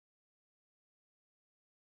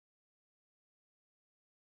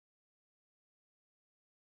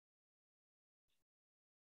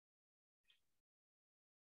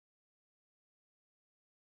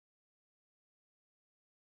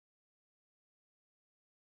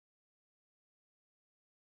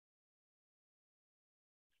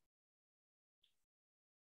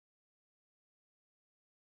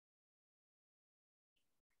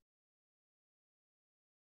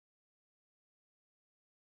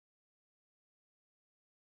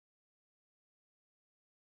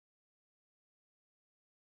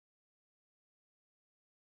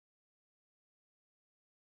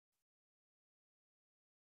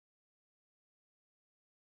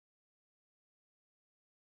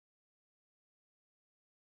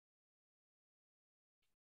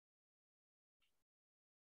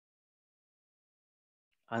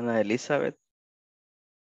 Ana Elizabeth.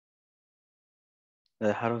 La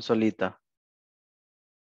dejaron solita.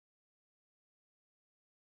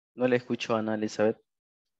 No le escucho a Ana Elizabeth.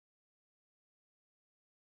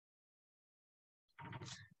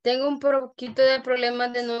 Tengo un poquito de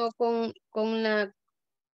problemas de nuevo con la...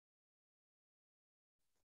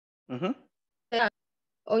 Ujú.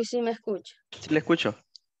 Hoy sí me escucha. Sí le escucho.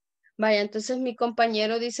 Vaya, entonces mi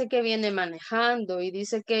compañero dice que viene manejando y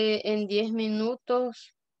dice que en 10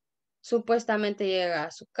 minutos supuestamente llega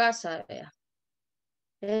a su casa, vea.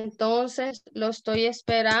 Entonces lo estoy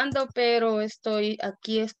esperando, pero estoy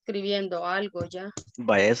aquí escribiendo algo ya.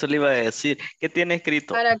 Vaya, eso le iba a decir. ¿Qué tiene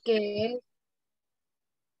escrito? Para que él,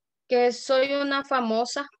 que soy una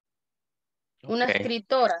famosa, una Ok.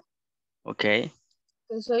 escritora, Ok.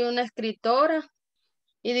 que soy una escritora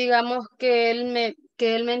y digamos que él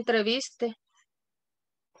me entreviste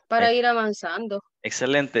para ir avanzando.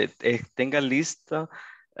 Excelente. Tenga lista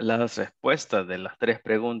las respuestas de las 3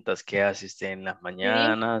 preguntas que hace usted en las Sí,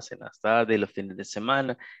 mañanas, en las tardes y los fines de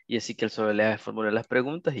semana. Y así que él solo le formule las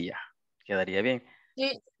preguntas y ya. Quedaría bien.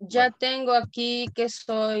 sí, ya Bueno, tengo aquí que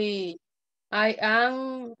soy I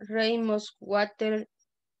am Raymond Water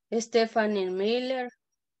Stephanie Miller,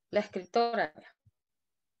 la escritora.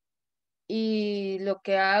 Y lo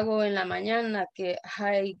que hago en la mañana, que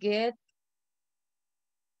I get,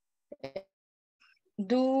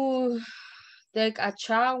 do take a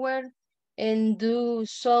shower and do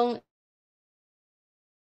some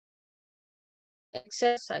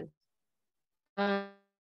exercise. Ah,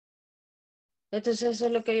 entonces eso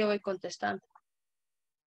es lo que yo voy contestando.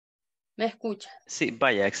 ¿Me escucha? sí,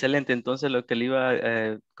 vaya, excelente. Entonces lo que le iba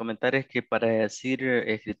a comentar es que para decir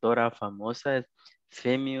escritora famosa es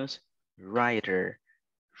famous writer,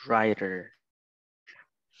 writer,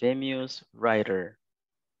 famous writer,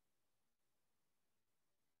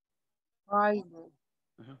 Rider,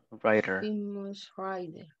 ujú, writer. famous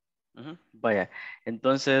rider. Ujú, vaya,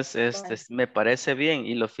 entonces Vale. me parece bien.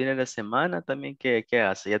 Y los fines de semana también, ¿qué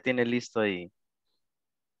hace? Ya tiene listo ahí.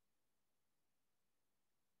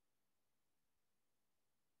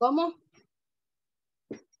 ¿Cómo?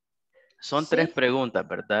 Son 3 Sí, preguntas,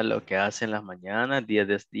 ¿verdad? Lo que hace en las mañanas, días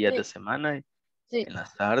de sí, semana, y sí, en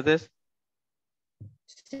las tardes.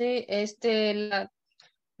 sí,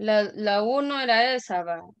 la uno era esa,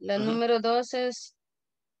 va. La Ujú, número 2 es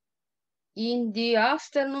in the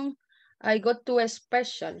afternoon, I go to a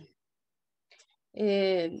special.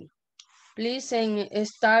 Please and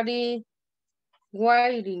study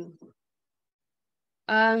writing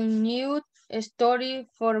a new story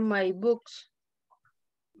for my books.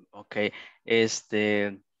 ok,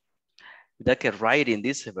 ¿verdad que writing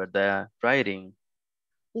dice, verdad? Writing.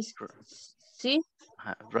 Sí,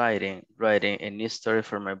 Ajá, writing a new story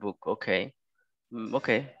for my book. Ok. Ok.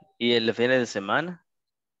 ¿Y el fin de semana?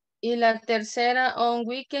 y la tercera, on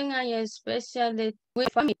weekend, I especially with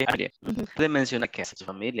family. Familia. Ujú. Puede mencionar qué hace su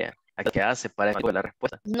familia. ¿A qué hace para la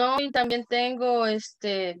respuesta? No, y también tengo,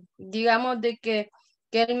 digamos de que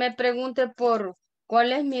él me pregunte por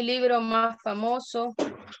cuál es mi libro más famoso.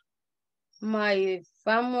 My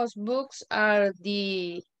famous books are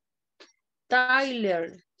the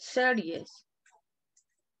Tyler series.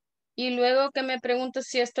 Y luego que me pregunte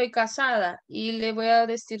si estoy casada y le voy a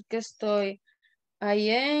decir que estoy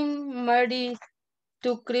I am married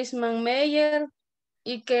to Christmas Mayer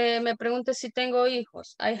y que me pregunte si tengo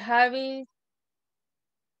hijos. I have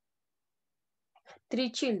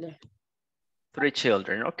 3 children. 3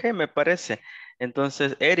 children. Ok, me parece.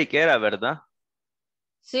 Entonces, Eric era, ¿verdad?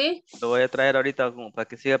 ¿Sí? Lo voy a traer ahorita como para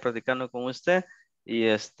que siga practicando con usted. Y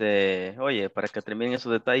oye, para que terminen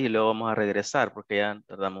esos detalles y luego vamos a regresar porque ya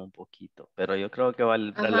tardamos un poquito. Pero yo creo que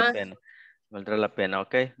valdrá la Ajá. pena. Valdrá la pena,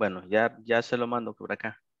 ¿ok? Bueno, ya se lo mando por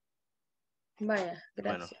acá. Vaya,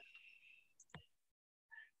 Bueno, gracias.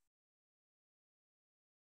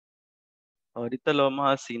 ahorita lo vamos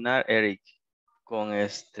a asignar Eric con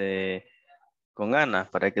con Ana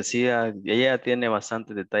para que siga. Ella tiene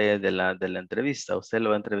bastantes detalles de la entrevista. Usted lo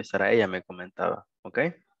va a entrevistar a ella, me comentaba, ¿ok?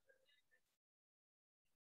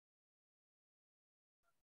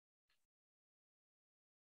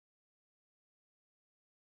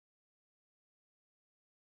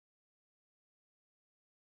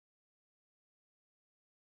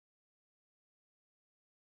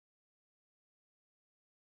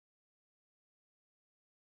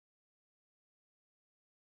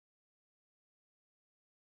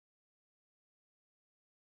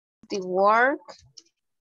 The work.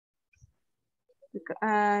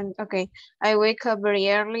 And okay, I wake up very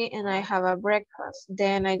early and I have a breakfast.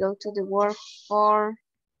 Then I go to the work for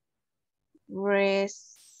receive,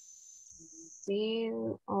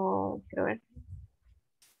 oh, quiero ver.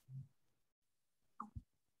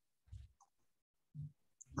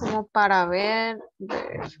 Como para ver.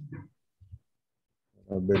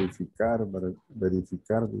 Verificar,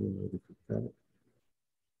 verificar.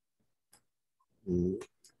 El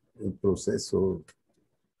proceso.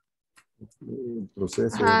 El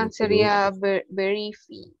proceso. Ajá, de sería productos.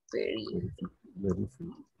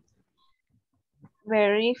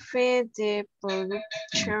 verify the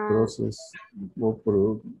production. Proceso.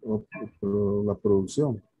 La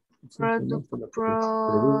producción. Simplemente la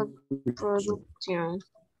producción.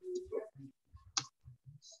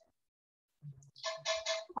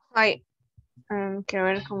 Ay, quiero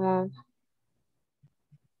ver cómo.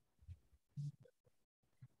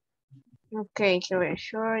 Okay, quiero ver.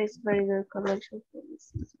 Sure, it's very good collection.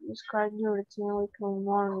 Describe your routine weekly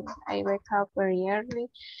morning. I wake up very early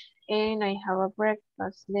and I have a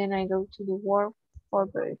breakfast. Then I go to the work for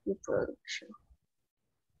very good production.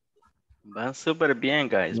 Van súper bien,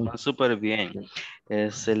 guys. Van súper bien.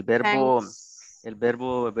 Es el verbo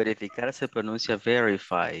verificar se pronuncia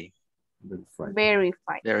verify.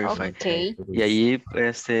 Verify. Verify. Okay. Y ahí,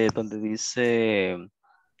 donde dice,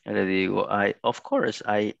 le digo, of course,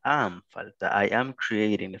 I am, falta, I am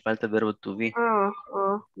creating, le falta el verbo to be.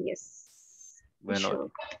 Yes. Bueno,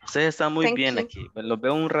 Sure. ustedes están muy Thank bien you. aquí. Los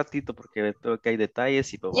veo un ratito porque veo que hay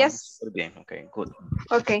detalles y pues vamos Yes. súper bien. Ok, good.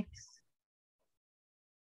 Okay.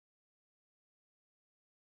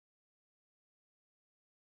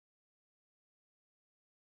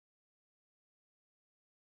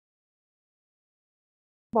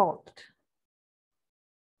 Both.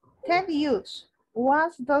 Tell us,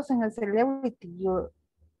 what doesn't a celebrity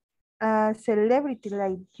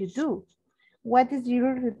like you do? What is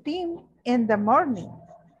your routine in the morning?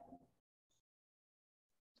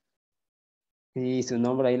 Y su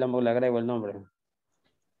nombre ahí le agrego el nombre.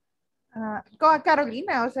 Con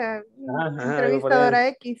Carolina, o sea, Ajá, entrevistadora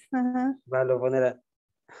X. Ajá. Va a poner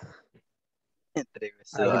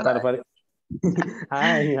Entrevistadora.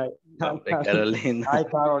 Ay, Carolina. Ay,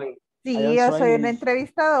 Carolina. Sí, yo soy una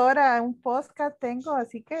entrevistadora, un podcast tengo,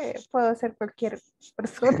 así que puedo ser cualquier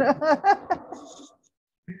persona.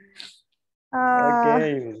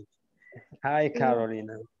 Okay. Hi,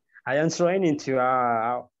 Carolina. I am training 2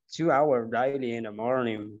 hours daily in the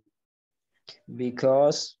morning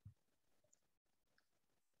because,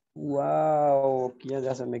 wow,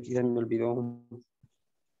 ya se me olvidó.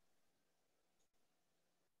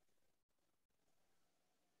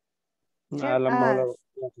 No,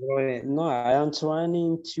 I am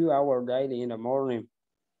training 2 hours daily in the morning.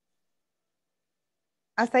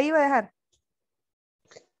 Hasta ahí iba a dejar.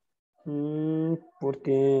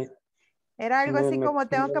 Porque era algo así como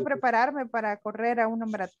tengo que prepararme para correr a una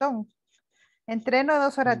maratón. Entreno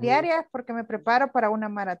 2 horas diarias porque me preparo para una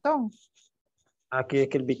maratón. Aquí es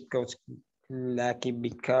que el because, aquí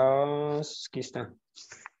está.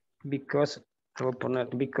 Because, te voy a poner,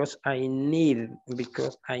 because I need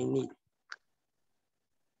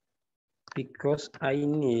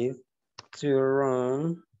to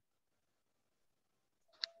run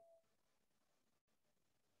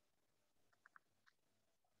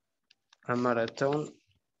a marathon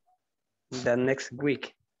the next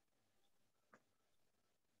week.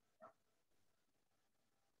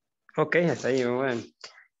 Okay, hasta ahí, bueno.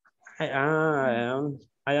 I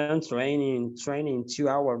am training 2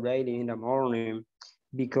 hours daily in the morning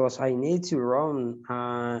because I need to run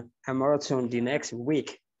a marathon the next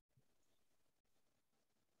week.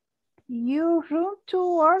 You run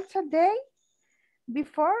 2 hours a day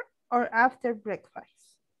before or after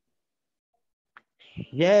breakfast?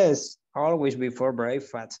 Yes, always before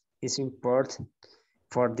breakfast. It's important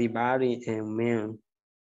for the body and mind.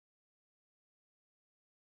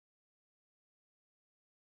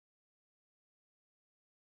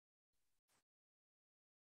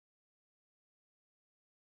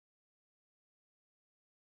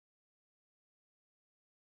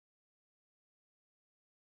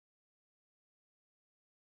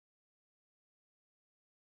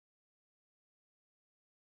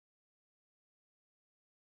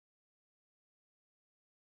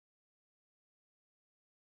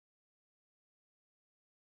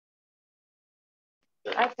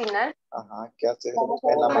 Al final. Ajá, ¿qué haces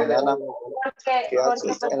en la mañana? ¿Qué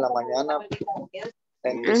haces en la mañana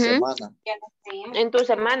en tu semana? En tu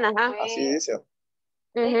semana, ajá. Así dice.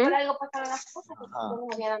 Por algo pasaron las cosas.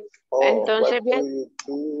 Entonces, bien.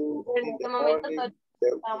 En este momento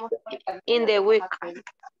estamos in the week.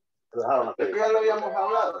 Ya lo habíamos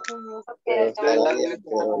hablado.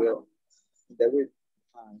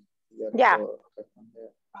 Ya.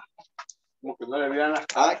 Como que no le vieran las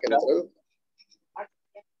caras. Que nos traduzca.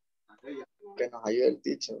 Que nos ayude el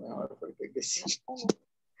teacher mejor, porque que sí.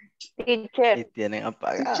 Teacher. Y tienen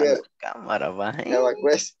apagada Teacher. la cámara, va. Have a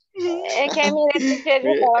question. Es que mire, teacher, yo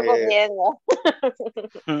estaba comiendo.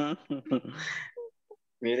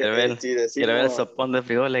 Mire, Quiero si ver el decimos, sopón de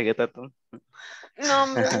frijoles que está tú. No,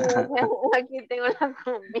 hombre, aquí tengo la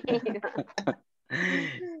comida.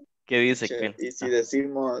 ¿Qué dice teacher, Quinn? y si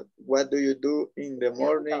decimos, what do you do in the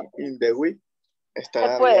morning, in the week, Se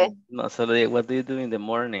estará puede. bien. No, solo digo, what do you do in the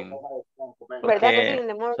morning? ¿Verdad que sí, Porque in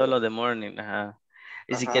the morning? solo the morning, ajá.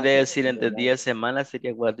 Y si Ajá. quiere decir entre días, semanas,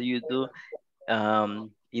 sería what do you do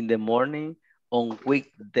in the morning on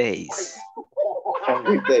weekdays. On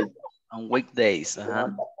weekday. On weekdays,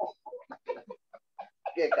 ajá.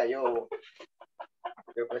 ¿Qué cayó?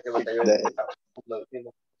 Yo creo que me cayó.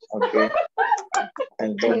 Ok.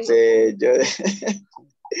 Entonces, yo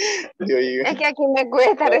digo, Es que aquí me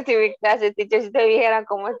cuesta recibir clases, teacher, si te dijera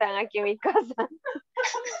cómo están aquí en mi casa.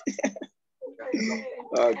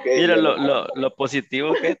 ok. Mira, yo lo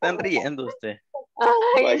positivo que están riendo usted.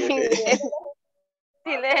 Ay, Vaya,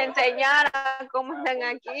 si les enseñara cómo están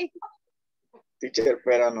aquí. teacher,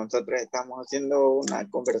 pero nosotros estamos haciendo una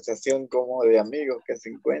conversación como de amigos que se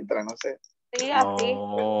encuentran, no sé. Sí, así.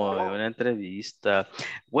 No, es una entrevista.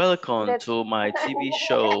 Welcome De- to my TV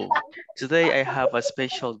show. Today I have a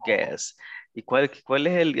special guest. ¿Y cuál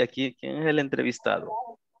es el aquí? ¿Quién es el entrevistado?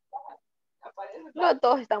 Los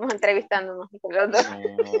dos estamos entrevistándonos. Los dos.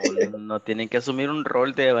 No tienen que asumir un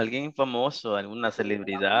rol de alguien famoso, alguna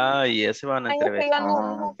celebridad y ese van a Ay, es que yo entrevistar.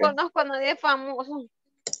 no Ok. conozco a nadie famoso.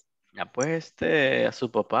 Ya pues a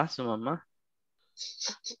su papá, a su mamá.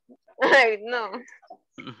 Ay, no.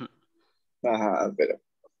 Ajá, pero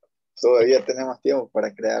todavía tenemos tiempo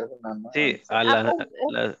para crear una nueva. Sí,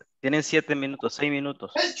 tienen 7 minutos, 6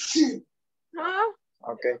 minutos. Ah,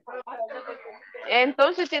 Ok.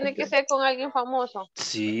 entonces tiene que ser con alguien famoso.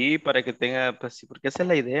 Sí, para que tenga, pues sí, porque esa es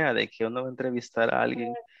la idea de que uno va a entrevistar a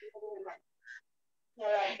alguien.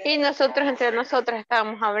 Y nosotros entre nosotros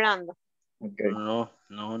estábamos hablando. Ok. No.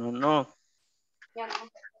 Ya no.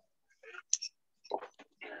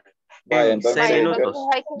 Vaya, En 6 entonces Vaya, minutos.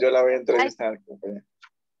 entonces hay que, yo la voy a entrevistar, compañero.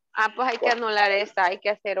 pues hay que anular esta, hay que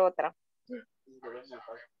hacer otra.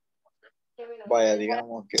 Vaya,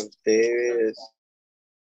 digamos que ustedes,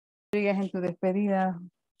 ¿Podrías en tu despedida?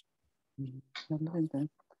 No lo entiendo.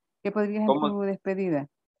 ¿Qué podrías en ¿Cómo, tu despedida?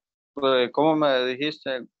 cómo me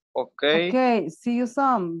dijiste? Ok, Ok, see you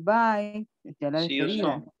soon, bye. Ya la see you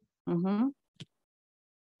despedida. soon. Ujú.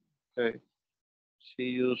 Ok,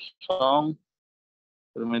 see you soon.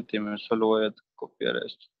 Permíteme, solo voy a copiar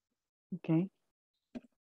esto. Ok.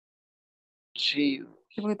 See you.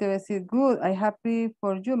 Sí, porque te voy a decir, good, I happy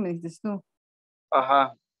for you, me dices tú.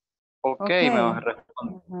 Ajá, ok, Ok. me vas a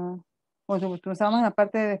responder. Ajá. O tú estábamos en la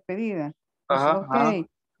parte de despedida. Entonces, Ajá, ok, ajá,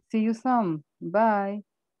 see you soon, bye.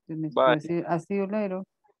 Entonces me puedo bye. decir, I'll see you later,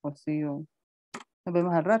 o see you. Nos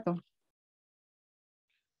vemos al rato.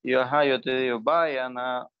 Y ajá, yo te digo, bye,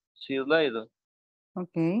 Ana, see you later.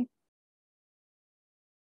 Ok.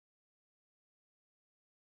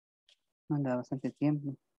 Anda bastante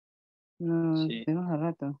tiempo. Nos Sí, vemos al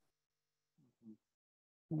rato.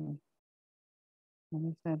 Mm,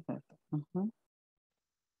 vamos al rato. Ajá.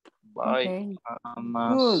 bye, Ok.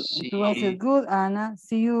 Ana, Good. Tú vas a decir, see. good, Ana.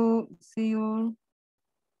 See you. See you.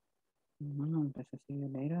 No me parece see you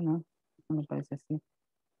later, ¿no? No me parece así.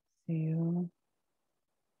 See you.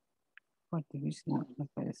 Cortísimo, no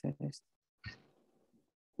puede ser esto.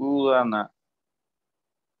 Good, Ana.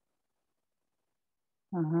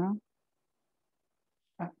 Ajá.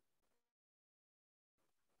 Ah,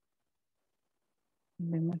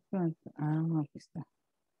 vemos pronto. Ah, no, aquí está.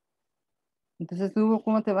 Entonces, ¿tú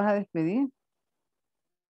cómo te vas a despedir?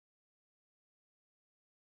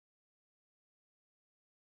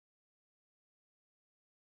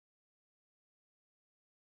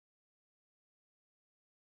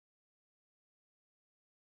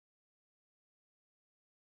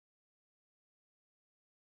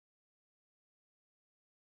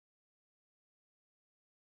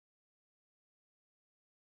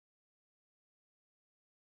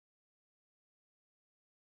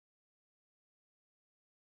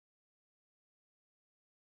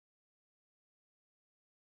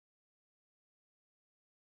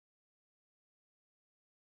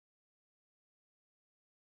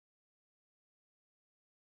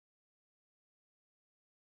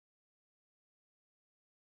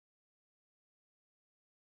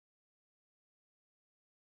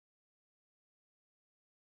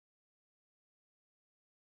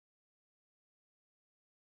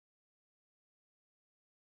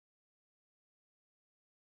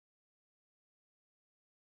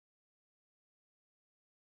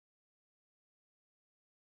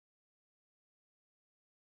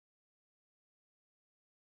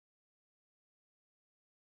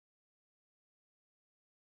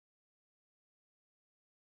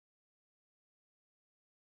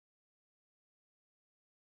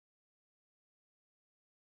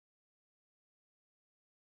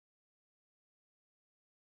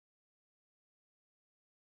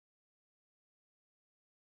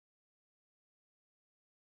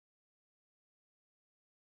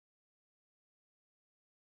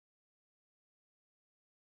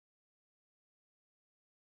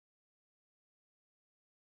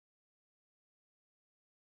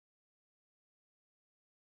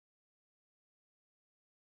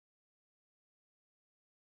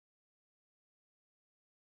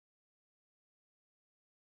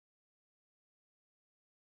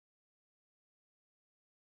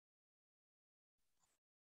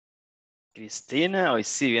 Cristina, hoy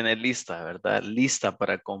sí viene lista, ¿verdad? Lista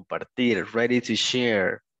para compartir, ready to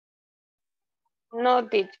share. No,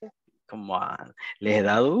 teacher. Come on. Les he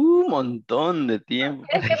dado un montón de tiempo.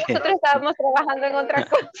 Es que nosotros estábamos trabajando en otra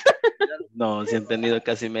cosa. No, se han tenido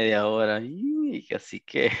casi media hora. Así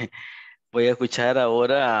que voy a escuchar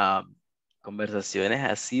ahora conversaciones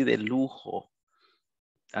así de lujo.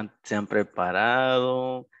 Se han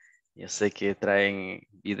preparado. Yo sé que traen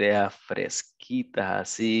ideas fresquitas,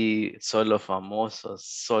 así, solo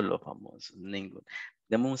famosos, ninguno.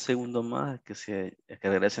 Dame un segundo más que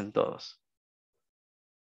regresen todos.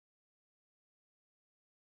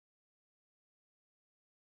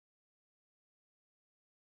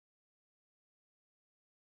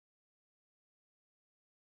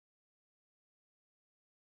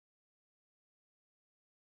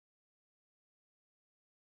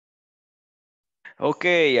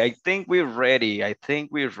 Okay, I think we're ready. I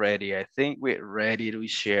think we're ready to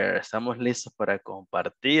share. Estamos listos para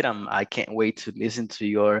compartir. I can't wait to listen to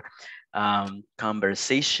your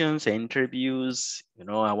conversations, interviews. You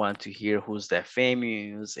know, I want to hear who's the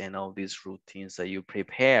famous and all these routines that you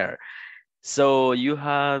prepare. So you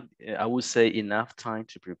have, I would say, enough time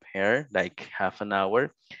to prepare, like half an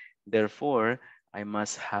hour. Therefore, I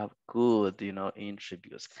must have good,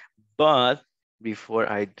 interviews. But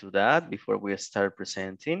before I do that, before we start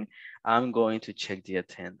presenting, I'm going to check the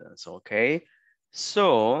attendance, okay?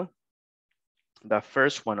 So the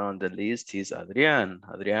first one on the list is Adrian.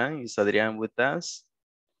 Adrian, is Adrian with us?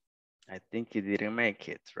 I think he didn't make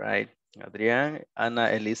it, right? Adrian, Ana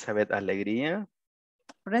Elizabeth Alegría.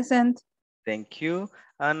 Present. Thank you.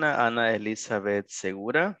 Ana Elizabeth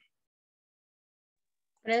Segura.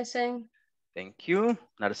 Present. Thank you.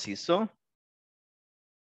 Narciso.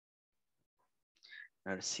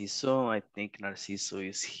 Narciso, I think Narciso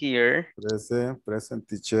is here. Present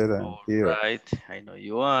teacher, I'm here. Right, I know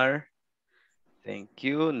you are. Thank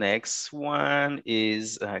you. Next one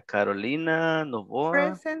is Carolina Novoa.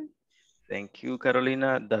 Present. Thank you,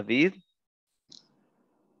 Carolina. David?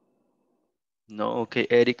 No, okay.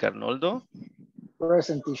 Eric Arnoldo?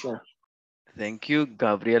 Present teacher. Thank you.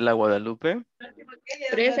 Gabriela Guadalupe?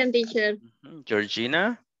 Present, teacher.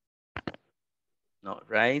 Georgina? No,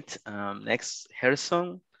 right. Next,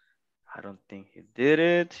 Gerson. I don't think he did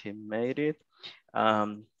it. He made it.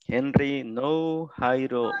 Henry, no.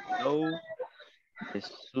 Jairo, no.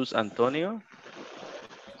 Jesus Antonio.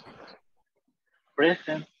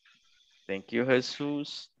 Present. Thank you,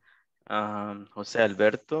 Jesus. Jose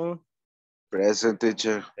Alberto. Present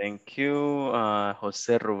teacher. Thank you.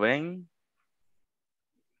 Jose Rubén.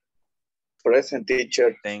 Present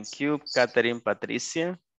teacher. Thank you. Catherine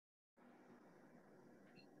Patricia.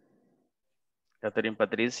 Catherine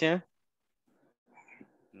Patricia.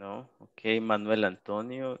 No. Okay. Manuel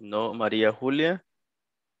Antonio. No. María Julia.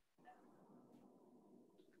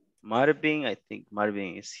 Marvin. I think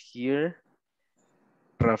Marvin is here.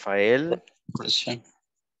 Rafael. Present.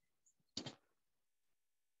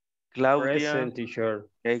 Claudia. Present teacher.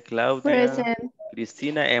 Okay, Claudia. Present.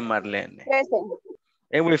 Cristina and Marlene. Present.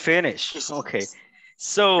 And we finish. Okay.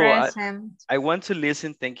 So Present. I want to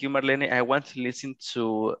listen. Thank you, Marlene. I want to listen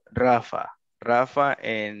to Rafa. Rafa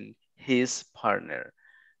and his partner.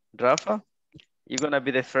 Rafa, you're going to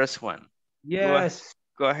be the first one. Yes.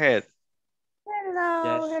 Go ahead.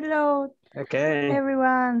 Hello, Yes. hello, Okay.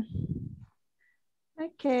 everyone.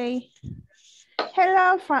 Okay.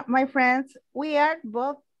 Hello, my friends. We are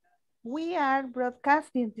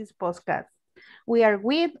broadcasting this podcast. We are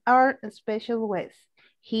with our special guest.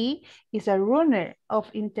 He is a runner of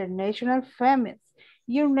international famous.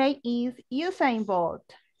 Your name is Usain Bolt.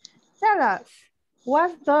 Tell us,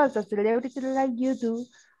 what does a celebrity like you do?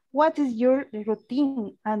 What is your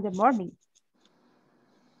routine in the morning?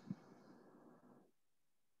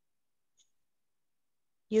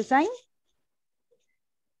 Usain?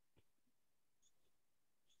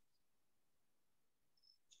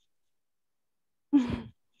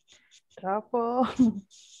 Rafa.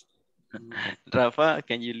 Rafa,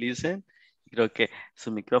 can you listen? Creo que su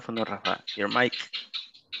micrófono, Rafa. Your mic.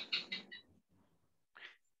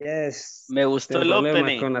 Yes. Me gustó Tengo el problemas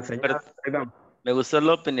opening. con la señal. Perdón. Me gustó el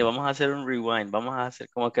opening. Vamos a hacer un rewind. Vamos a hacer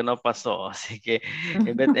como que no pasó. Así que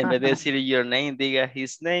en vez de decir your name, diga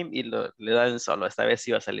his name y le dan solo. Esta vez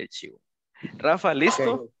sí va a salir chivo. Rafa,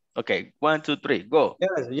 ¿listo? Okay. 1, 2, 3, go.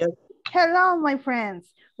 Yes, yes. Hello, my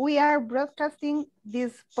friends. We are broadcasting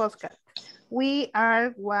this podcast. We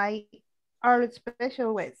are our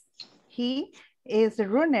special guest. He is a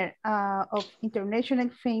runner of international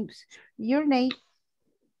fames. Your name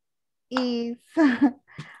is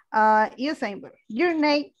Usain Bolt. Your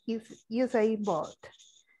name is Usain Bolt.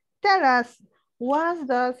 Tell us, What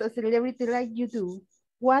does a celebrity like you do?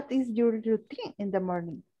 What is your routine in the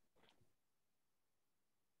morning?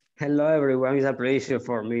 Hello, everyone. It's a pleasure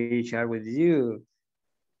for me to share with you.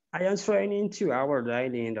 I am training 2 hours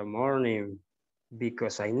daily in the morning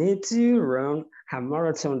because I need to run a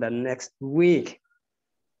marathon the next week.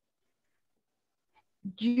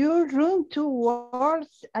 You run 2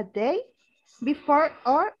 hours a day before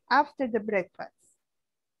or after the breakfast?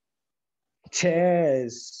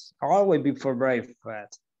 Yes, always before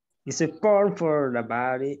breakfast. It's important for the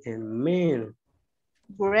body and mind.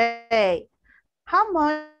 Great. How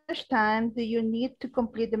much time do you need to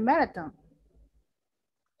complete the marathon?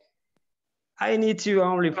 I need to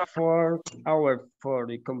only 4 hours for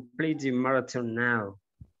the complete the marathon now.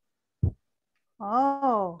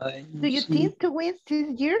 Oh, do you think to win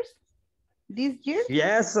this year? This year?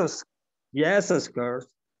 Yes, of course.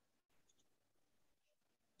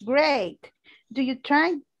 Great. Do you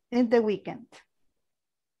train in the weekend?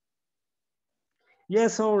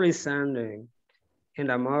 Yes, only Sunday. In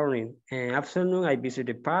the morning and afternoon, I visit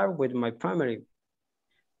the park with my family.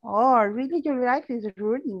 Oh, really your life is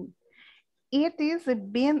running. It is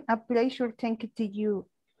been a pleasure talking to you.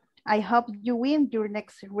 I hope you win your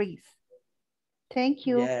next race. Thank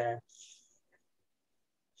you. Yeah.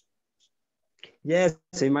 Yes,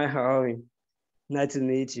 in my hobby. Nice to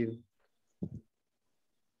meet you.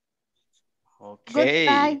 Okay.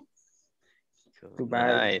 Good night. Good Goodbye.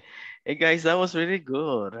 night. Hey guys, that was really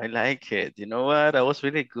good. I like it. You know what? That was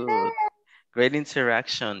really good. Great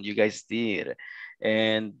interaction you guys did.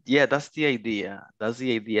 And yeah, that's the idea. That's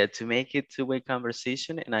the idea, to make it two-way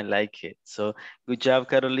conversation, and I like it. So good job,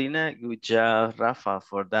 Carolina. Good job, Rafa,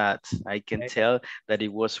 for that. I can tell that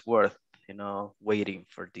it was worth, waiting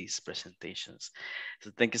for these presentations.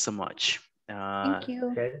 So thank you so much. Thank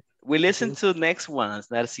you. Okay. We listen to next ones,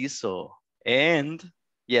 Narciso. And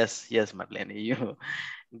yes, Marlene, you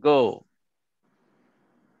go.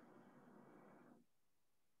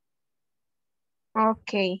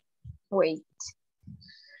 Okay, wait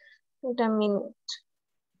a minute.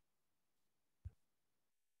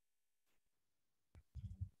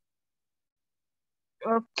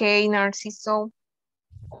 Okay, Narciso.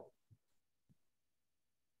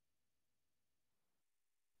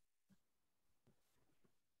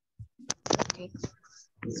 Okay,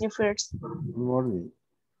 it's your first. Good morning.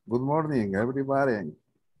 Good morning, everybody.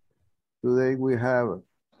 Today we have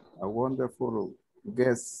a wonderful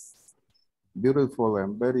guest, beautiful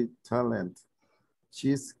and very talented.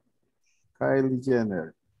 She's Kylie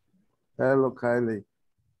Jenner. Hello, Kylie.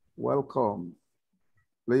 Welcome.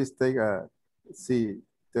 Please take a seat.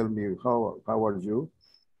 Tell me how are you?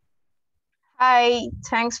 Hi,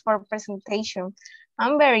 thanks for presentation.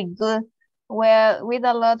 I'm very good. Well, with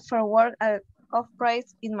a lot for work of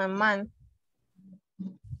price in my mind.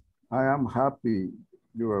 I am happy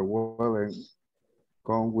you are well and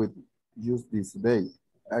come with just this day.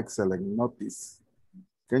 Excellent notice.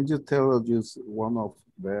 Can you tell us just one of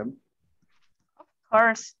them? Of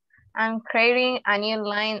course, I'm creating a new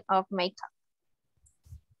line of makeup.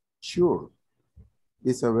 Sure.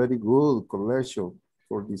 It's a very good collection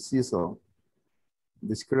for this season.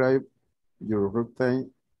 Describe your routine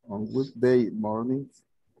on weekday mornings.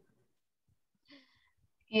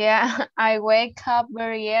 Yeah, I wake up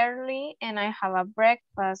very early and I have a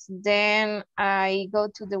breakfast. Then I go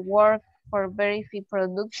to the work for very fit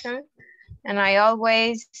production. And I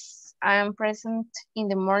am present in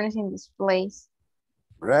the mornings in this place.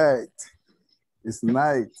 Right. It's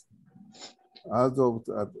night. Although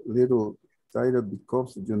a little tired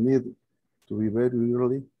because you need to be very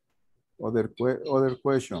early. Other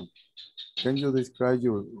question. Can you describe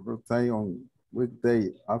your routine on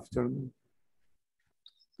weekday afternoon?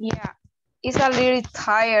 Yeah, it's a little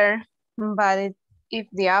tired, but if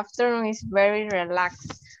the afternoon is very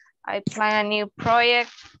relaxed, I plan a new project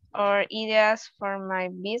or ideas for my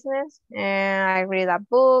business, and I read a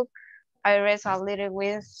book. I rest a little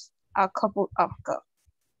with a cup of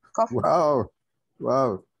coffee.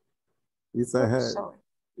 Wow. It's a have.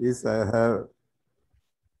 It's a have.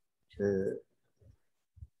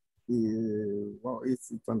 Wow,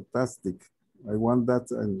 it's fantastic. I want that.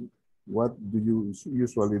 And what do you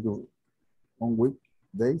usually do on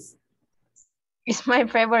weekdays? It's my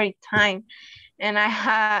favorite time, and I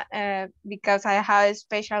have because I have a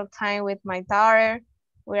special time with my daughter.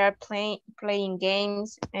 We are playing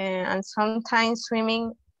games and sometimes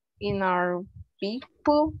swimming in our big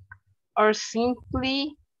pool, or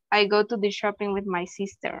simply I go to the shopping with my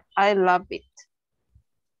sister. I love it.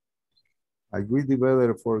 I will be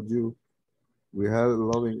better for you. We have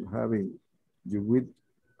loving having you with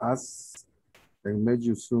us and may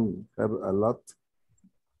you soon have a lot.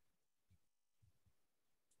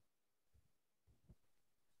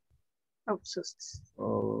 Oh, SUSS.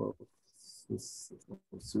 Oh,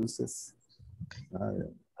 SUSS.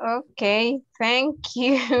 Okay, thank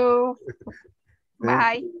you.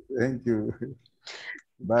 Bye. Thank you.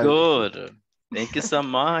 Bye. Good. Thank you so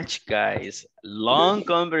much, guys. Long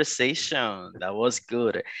conversation. That was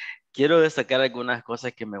good. Quiero destacar algunas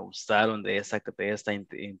cosas que me gustaron de esta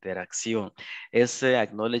interacción. Ese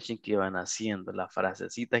acknowledging que iban haciendo, las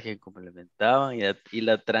frasecitas que complementaban y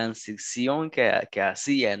la transición que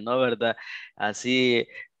hacían, ¿no? ¿Verdad? Así,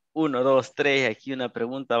 1, 2, 3, aquí una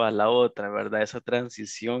pregunta va a la otra, ¿verdad? Esa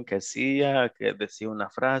transición que hacía, que decía una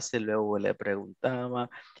frase, luego le preguntaba.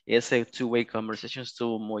 Ese two-way conversation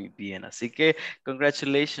estuvo muy bien. Así que,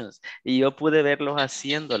 congratulations. Y yo pude verlos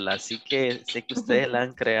haciéndola, así que sé que ustedes la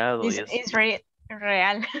han creado. It's real.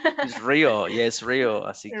 It's real, yeah, it's real.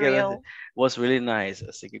 Así que Real. was really nice.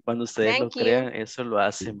 Así que cuando ustedes lo Thank you. crean, eso lo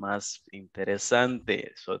hace más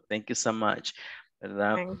interesante. So, thank you so much,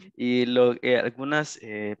 ¿verdad? Thank you. Y algunas,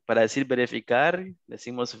 para decir verificar,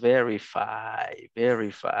 decimos verify,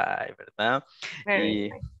 ¿verdad? Very Y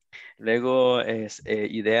nice. luego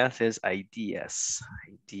ideas es ideas.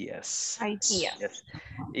 Ideas. Yes.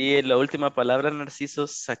 Y la última palabra, Narciso,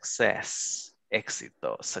 success.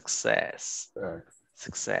 Éxito, success.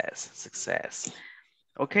 Success.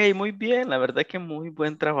 Ok, muy bien. La verdad que muy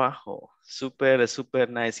buen trabajo. Súper, súper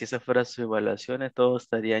nice. Si esas fueran sus evaluaciones, todos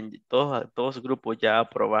estarían, todos grupos ya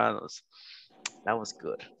aprobados. That was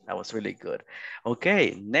good. That was really good. Ok,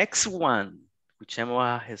 next one. Escuchemos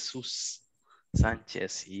a Jesús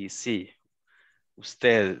Sánchez. Y sí,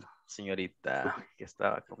 usted, señorita, que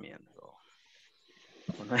estaba comiendo.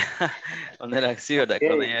 Con la acción,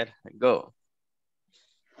 con él. Go.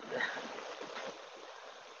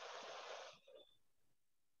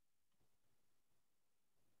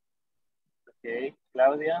 Okay,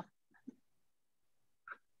 Claudia.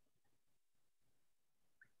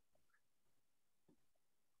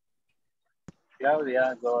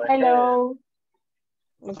 Claudia, go ahead. Hello.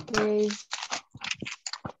 Okay.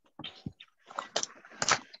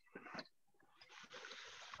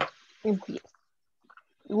 Empiezo.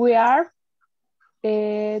 We are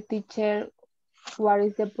teacher. What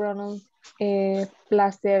is the pronoun?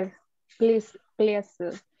 Pleasure. Please.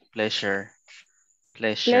 Pleasure. Pleasure.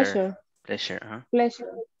 Pleasure. Pleasure.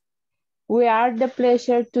 Pleasure. We are the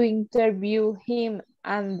pleasure to interview him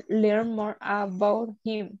and learn more about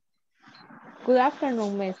him. Good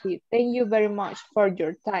afternoon, Messi. Thank you very much for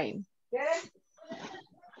your time.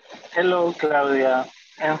 Hello, Claudia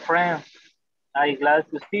and friends. I'm glad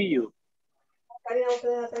to see you.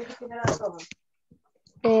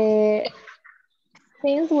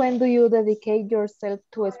 Since when do you dedicate yourself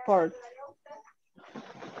to a sport?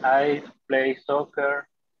 I play soccer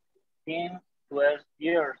since 12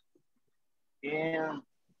 years in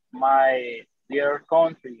my dear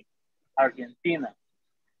country, Argentina.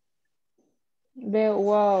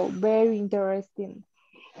 Wow, very interesting.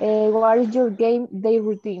 What is your game day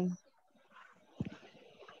routine?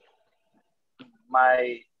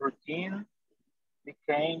 My routine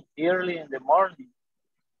became early in the morning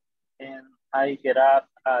and I get up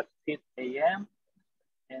at 6 a.m.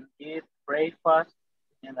 and eat breakfast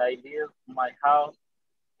and I leave my house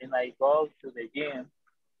and I go to the gym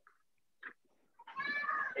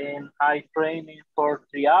and I train for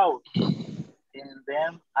 3 hours and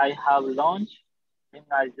then I have lunch and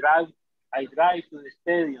I drive to the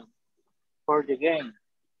stadium for the game.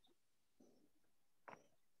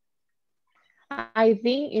 I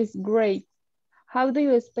think it's great. How do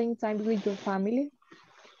you spend time with your family?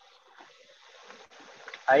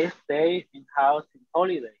 I stay in house in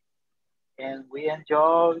holiday and we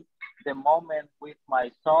enjoy the moment with my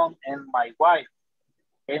son and my wife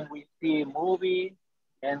and we see a movie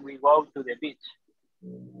and we go to the beach.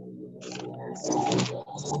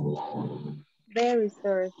 Very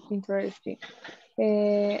interesting.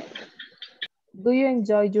 Do you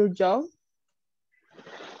enjoy your job?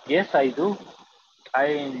 Yes, I do. I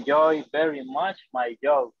enjoy very much my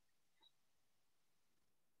job.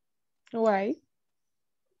 Why?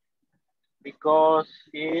 Because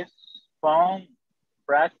it's fun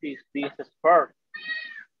practice this sport.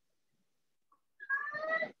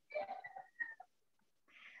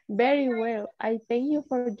 Very well. I thank you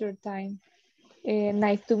for your time.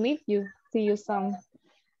 Nice to meet you. See you soon.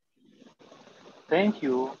 Thank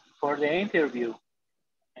you for the interview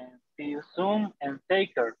and see you soon and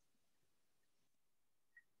take care.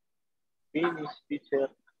 Finish, teacher.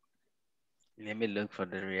 Let me look for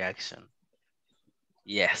the reaction.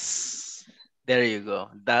 Yes. There you go.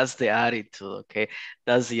 That's the attitude, okay?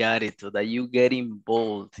 That's the attitude that you get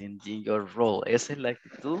involved in your role. Esa es la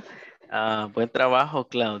actitud Buen trabajo,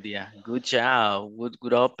 Claudia. Good job.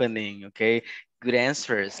 Good opening. Okay. Good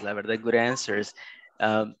answers. La verdad, good answers.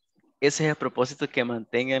 Ese es el propósito, que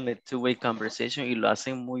mantengan el two-way conversation y lo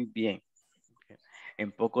hacen muy bien.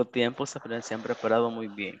 En poco tiempo se han preparado muy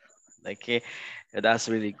bien. Like, that's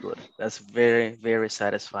really good. That's very, very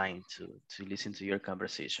satisfying to listen to your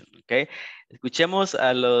conversation. Okay. Escuchemos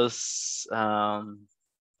a los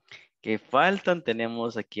que faltan.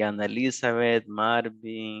 Tenemos aquí a Ana Elizabeth,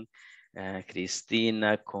 Marvin,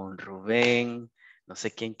 Cristina con Rubén. No sé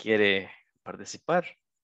quién quiere participar.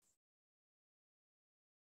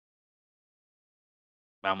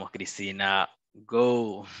 Vamos, Cristina,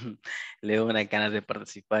 go. Leo una ganas de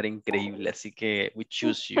participar increíble, así que we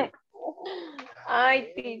choose you.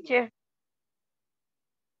 Ay, teacher.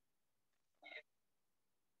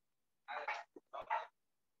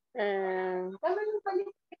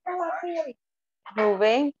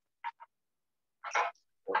 Rubén.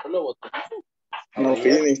 No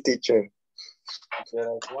finish, teacher.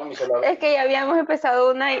 Es que ya habíamos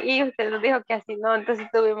empezado una y usted nos dijo que así no, entonces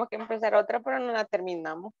tuvimos que empezar otra, pero no la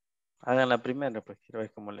terminamos. Hagan la primera, pues quiero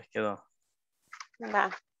ver cómo les quedó. Va.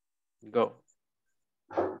 Go.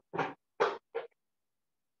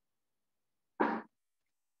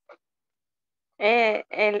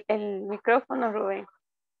 El micrófono, Rubén.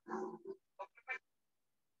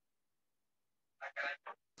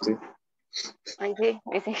 Sí. Ay, sí,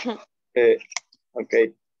 sí.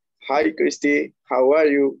 Okay. Hi, Christy. How are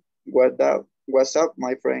you? What's up,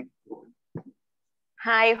 my friend?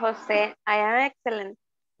 Hi, Jose. I am excellent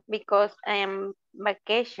because I am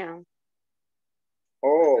vacation.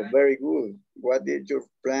 Oh, very good. What is your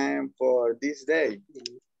plan for this day?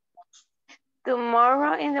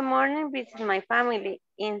 Tomorrow in the morning, visit my family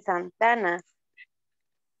in Santana.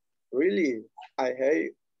 Really? I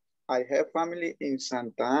have family in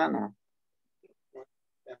Santa Ana.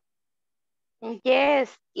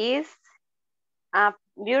 Yes, it's a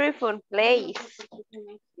beautiful place.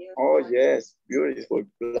 Oh, yes. Beautiful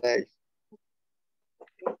place.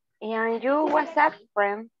 And you, what's up,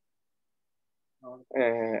 friend?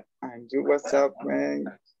 And you, what's up, man?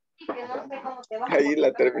 Ahí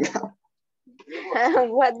la terminamos.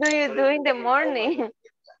 What do you do in the morning?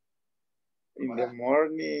 In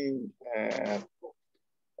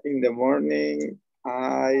the morning,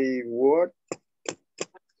 I work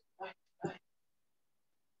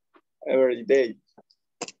every day.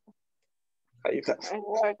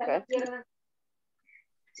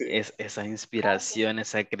 Sí. Esa inspiración,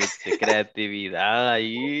 esa creatividad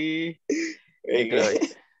ahí.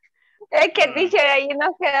 Es que, teacher, ahí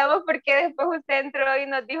nos quedamos porque después usted entró y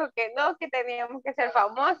nos dijo que no, que teníamos que ser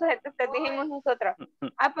famosos. Entonces dijimos nosotros,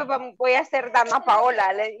 pues voy a ser Dama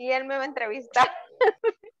Paola. Y él me va a entrevistar.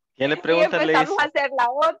 ¿Qué le pregunta? Y empezamos a hacer la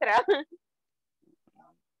otra.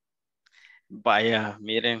 Vaya,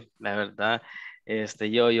 miren, la verdad,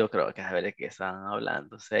 yo creo que a ver de qué estaban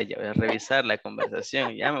hablando. O sea, ya voy a revisar la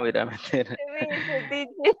conversación. Ya me voy a ir a meter.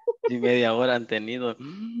 Y media hora han tenido.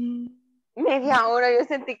 Media hora, yo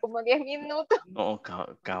sentí como 10 minutos. No,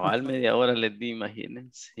 cabal, media hora les di,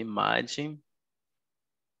 imagínense. Imagine.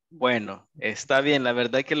 Bueno, está bien. La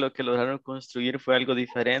verdad que lo que lograron construir fue algo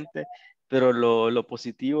diferente, pero lo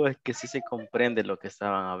positivo es que sí se comprende lo que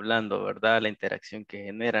estaban hablando, ¿verdad? La interacción que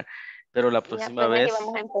genera. Pero la próxima vez,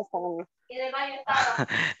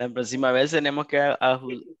 la próxima vez tenemos que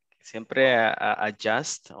siempre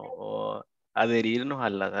adjust o adherirnos a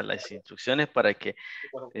las instrucciones para que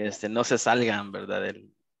no se salgan, ¿verdad?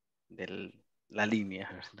 De la línea,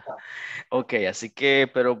 ¿verdad? Ok, así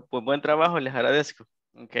que, pero pues buen trabajo, les agradezco.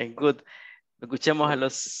 Ok, good. Escuchemos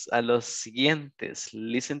a los siguientes.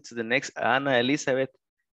 Listen to the next. Ana Elizabeth.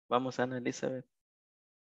 Vamos, Ana Elizabeth.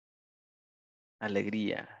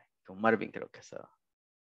 Alegría. Con Marvin creo que estaba.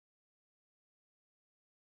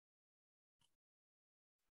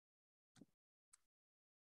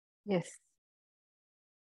 Yes.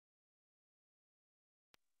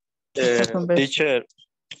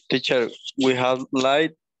 Teacher, we have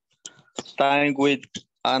light time with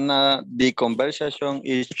Anna. The conversation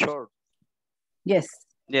is short. Yes.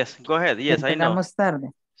 Yes, go ahead. Yes, I know.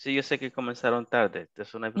 Tarde. Sí, yo sé que comenzaron tarde.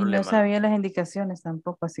 Eso no hay Y problema. no sabía las indicaciones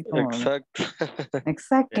tampoco, así como. Exacto.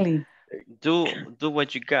 Exactly. Do what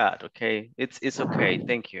you got, okay? It's okay.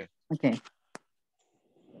 Thank you. Okay.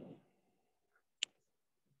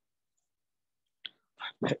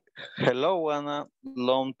 Hello, Anna.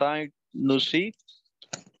 Long time no see.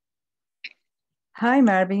 Hi,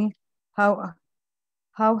 Marvin. How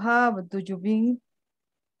have you been?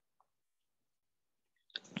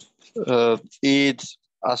 It's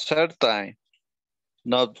a certain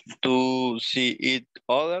not to see each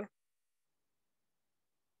other.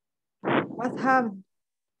 What have,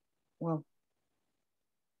 well,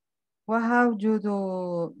 what have you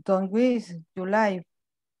done with your life?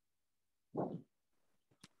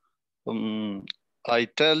 I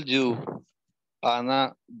tell you,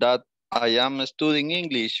 Anna, that I am studying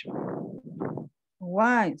English.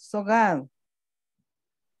 Why? So good.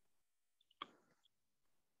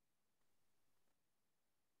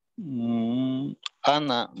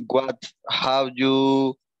 Anna, what have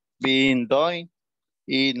you been doing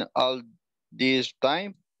in all this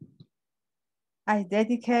time? I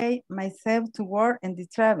dedicate myself to work and the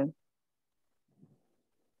travel.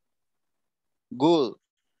 Good.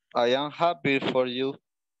 I am happy for you.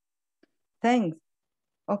 Thanks.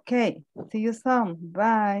 Okay, see you soon.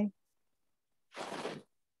 Bye.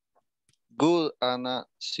 Good, Anna.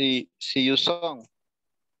 See you soon.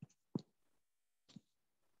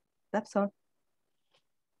 That's all.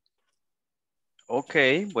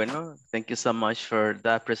 Okay, bueno, thank you so much for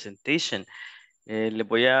that presentation. Les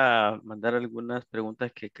voy a mandar algunas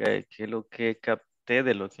preguntas que lo que capté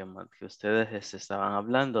de lo que ustedes estaban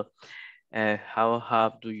hablando. How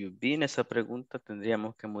have you been? Esa pregunta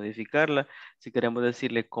tendríamos que modificarla. Si queremos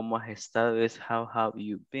decirle cómo has estado es how have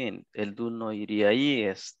you been. El do no iría ahí,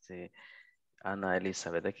 Ana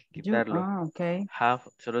Elizabeth, hay que quitarlo. Okay.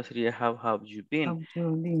 Solo sería how have you been. How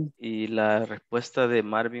you been? Y la respuesta de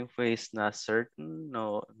Marvin fue is not certain.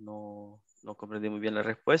 No comprendí muy bien la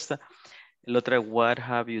respuesta. El otro, what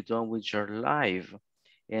have you done with your life?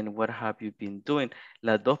 And what have you been doing?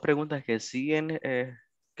 Las dos preguntas que siguen,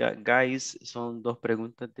 guys, son dos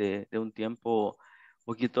preguntas de un tiempo un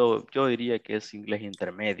poquito, yo diría que es inglés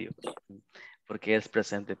intermedio, porque es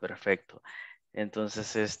presente perfecto.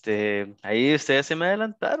 Entonces, ahí ustedes se me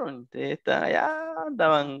adelantaron, ya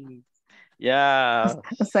andaban, ya.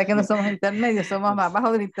 O sea que no somos intermedios, somos más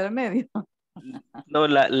abajo del intermedio. No,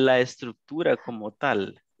 la estructura como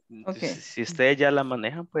tal, Okay. si ustedes ya la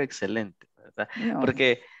manejan, pues excelente, ¿verdad? No.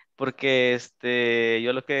 Porque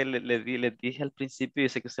yo lo que les dije al principio, y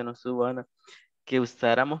sé que usted no estuvo, Ana, que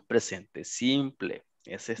usáramos presente simple.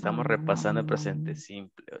 Estamos repasando el presente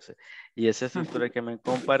simple. O sea, y esa estructura que me han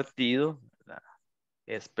compartido, ¿verdad?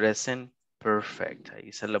 Es present perfect.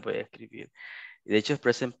 Ahí se la voy a escribir. Y de hecho es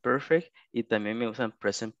present perfect y también me usan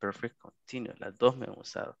present perfect continuous. Las dos me han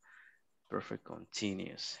usado. Perfect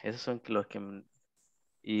continuous. Esos son los que...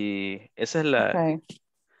 Y esa es la... Okay.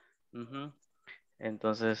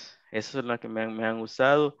 Entonces, eso es lo que me han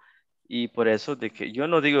usado. Y por eso de que yo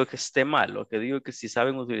no digo que esté mal. Lo que digo que si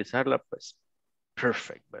saben utilizarla, pues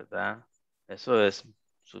perfect, ¿verdad? Eso es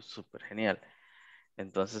súper genial.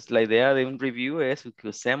 Entonces, la idea de un review es que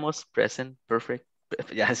usemos present perfect.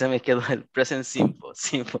 Ya se me quedó el present simple.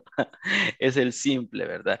 Es el simple,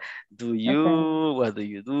 ¿verdad? Do you, what do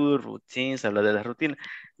you do, routines, habla de la rutina.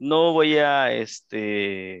 No voy a,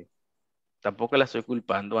 tampoco la estoy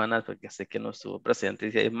culpando, Ana, porque sé que no estuvo presente.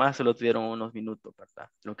 Y además, solo tuvieron unos minutos, ¿verdad?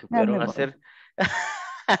 Lo que Ya me pudieron voy. hacer.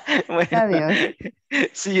 Bueno, Adiós.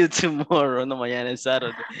 see you tomorrow, no mañana es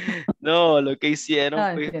sábado. No, lo que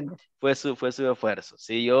hicieron fue su esfuerzo.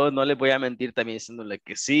 Sí, yo no les voy a mentir también diciéndole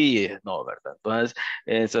que sí, no, ¿verdad? Entonces,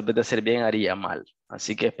 en vez de hacer bien, haría mal.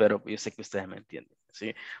 Así que espero, yo sé que ustedes me entienden,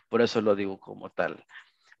 ¿sí? Por eso lo digo como tal.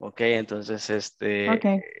 Ok, entonces,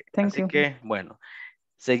 así que, bueno,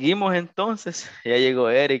 seguimos entonces. Ya llegó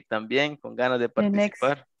Eric también con ganas de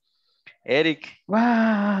participar. Eric.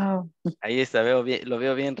 Wow. Ahí está, lo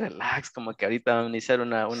veo bien relax, como que ahorita van a iniciar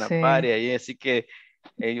una Sí. party ahí, así que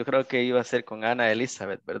yo creo que iba a ser con Ana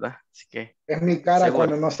Elizabeth, ¿verdad? Así que... Es mi cara seguro.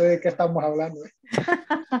 cuando no sé de qué estamos hablando.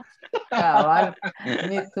 Cabal,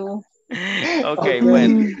 me too. Okay,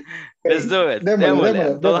 bueno, let's do it.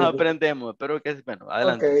 Démosle. Todos démosle. aprendemos, pero que bueno,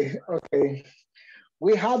 adelante. Okay.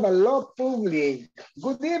 We have a lot public.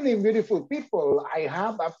 Good evening, beautiful people. I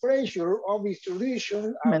have a pleasure of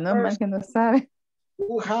introducing a Menos mal que no sabe.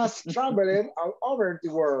 who has traveled all over the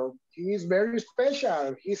world. He is very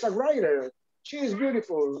special. He's a writer. She is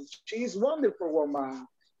beautiful. She is a wonderful woman.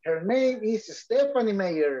 Her name is Stephanie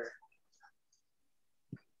Meyer.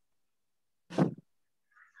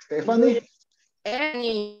 Stephanie?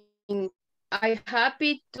 I'm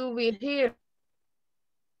happy to be here.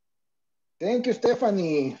 Thank you,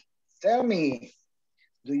 Stephanie. Tell me,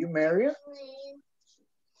 do you marry?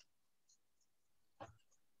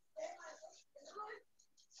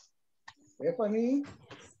 Stephanie?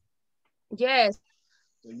 Yes.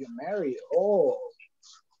 Do you marry? Oh,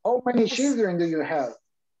 how many children do you have?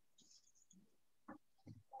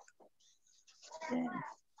 Yeah.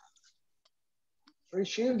 3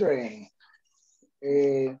 children.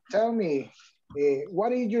 Tell me,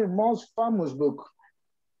 what is your most famous book?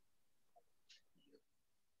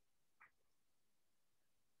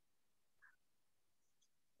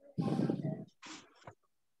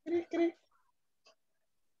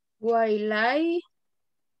 Wildlife.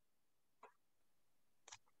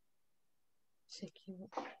 Se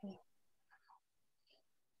equivocó.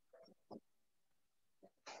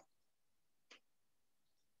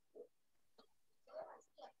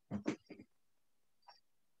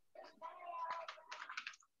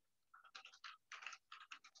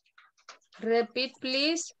 Repeat,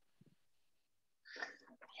 please.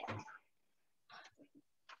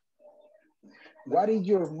 What is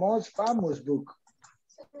your most famous book?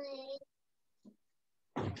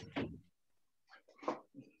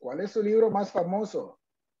 ¿Cuál es su libro más famoso?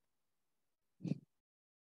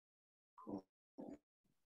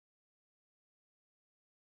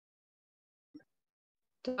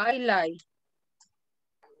 Twilight.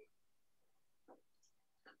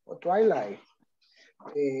 O Twilight.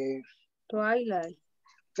 Twilight.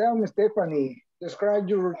 Tell me, Stephanie, describe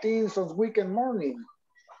your routines on weekend morning.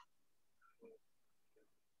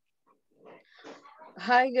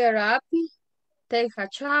 I get up, take a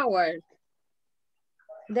shower.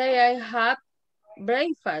 Then I have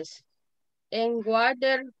breakfast and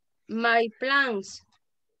water my plants.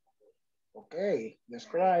 Okay,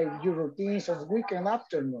 describe your routines on weekend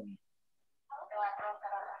afternoon.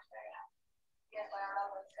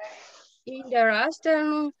 In the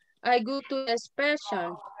afternoon, I go to the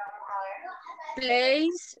special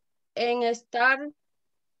place and start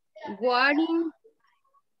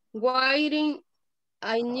writing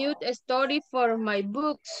a new story for my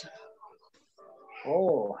books.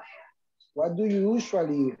 Oh, what do you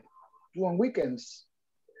usually do on weekends?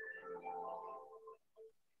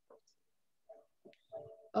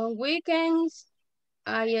 On weekends,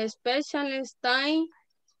 I especially spend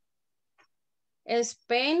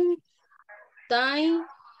time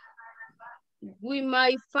with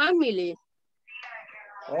my family.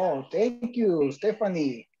 Oh, thank you,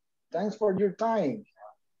 Stephanie. Thanks for your time.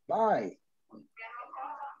 Bye.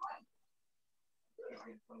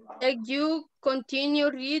 If you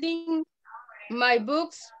continue reading my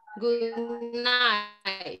books, good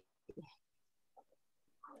night.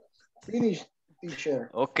 Finish,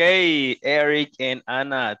 teacher. Okay, Eric and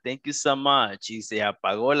Ana, thank you so much. Y se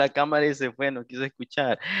apagó la cámara y se fue, no quiso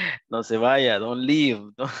escuchar. No se vaya, don't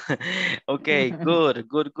leave. Okay, good I'm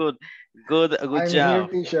here,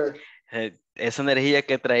 job. teacher. Esa energía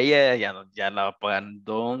que traía ya la apagan.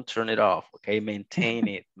 Don't turn it off, okay? Maintain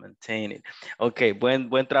it. Okay,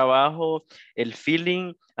 buen trabajo. El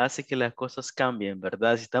feeling hace que las cosas cambien,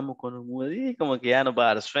 ¿verdad? Si estamos con un mood, como que ya nos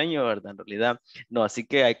va a dar sueño, ¿verdad? En realidad, no. Así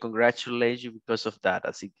que I congratulate you because of that.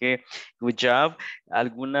 Así que, good job.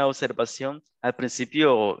 ¿Alguna observación? Al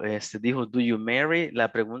principio dijo, do you marry?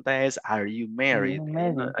 La pregunta es, are you married?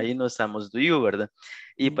 Ahí no estamos, do you, ¿verdad?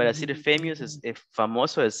 Y para decir famous,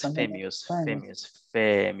 famoso es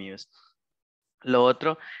famous. Lo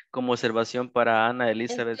otro, como observación para Ana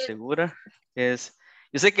Elizabeth Segura, es,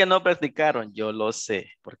 yo sé que no practicaron, yo lo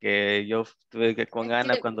sé, porque yo estuve con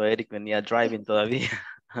Ana cuando Eric venía driving todavía.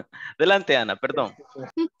 Adelante, Ana, perdón.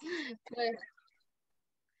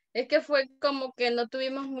 Es que fue como que no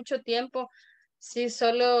tuvimos mucho tiempo. Sí,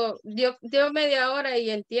 solo dio media hora y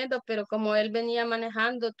entiendo, pero como él venía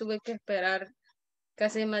manejando, tuve que esperar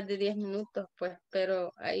casi más de 10 minutos, pues,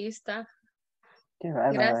 pero ahí está. Qué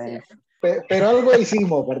bárbaro, Gracias. Pero algo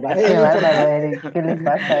hicimos, ¿verdad? Qué bárbaro, Eric. ¿Qué le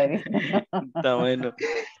pasa, Eric? Está bueno.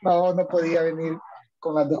 No podía venir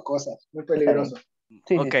con las dos cosas. Muy peligroso.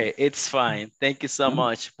 Okay, it's fine. Thank you so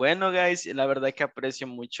much. Bueno, guys, la verdad que aprecio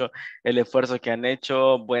mucho el esfuerzo que han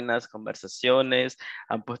hecho, buenas conversaciones,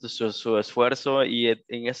 han puesto su esfuerzo y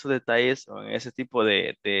en esos detalles o en ese tipo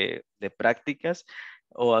de prácticas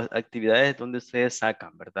o actividades donde ustedes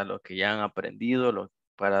sacan, ¿verdad? Lo que ya han aprendido,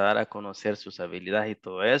 para dar a conocer sus habilidades y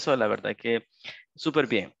todo eso, la verdad que súper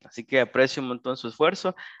bien. Así que aprecio un montón su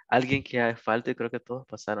esfuerzo. Alguien que falte, creo que todos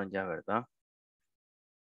pasaron ya, ¿verdad?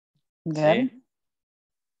 Gaby. Sí.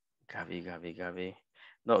 Gaby.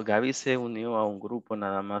 No, Gaby se unió a un grupo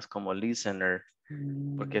nada más como listener,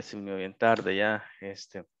 porque se unió bien tarde ya.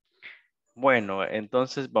 Bueno,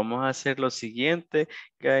 entonces vamos a hacer lo siguiente,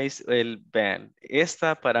 guys.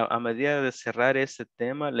 A medida de cerrar este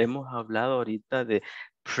tema, le hemos hablado ahorita de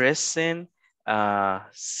present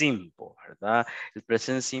simple, ¿verdad? El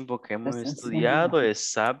present simple que hemos estudiado es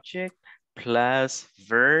subject plus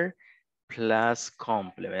verb plus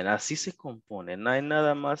complement. Así se compone. No hay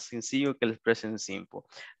nada más sencillo que el present simple.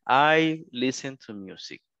 I listen to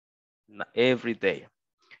music every day.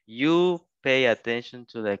 You pay attention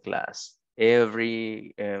to the class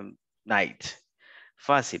every night.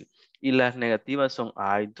 Fácil. Y las negativas son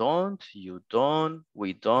I don't, you don't,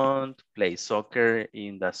 we don't play soccer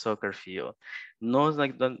in the soccer field. No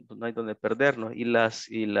hay, no hay donde perdernos. Y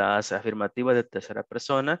las afirmativas de tercera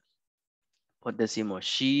persona, pues decimos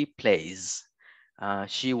she plays,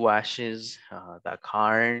 she washes the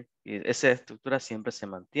car. Y esa estructura siempre se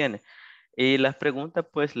mantiene. Y las preguntas,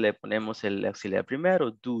 pues le ponemos el auxiliar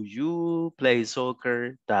primero. Do you play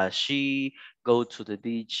soccer? Does she go to the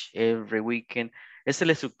beach every weekend? Esa es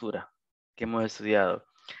la estructura que hemos estudiado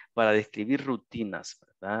para describir rutinas,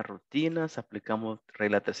 ¿verdad? Rutinas, aplicamos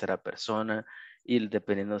regla tercera persona y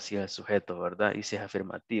dependiendo si es el sujeto, ¿verdad? Y si es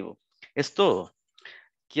afirmativo. Es todo.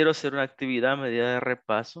 Quiero hacer una actividad a medida de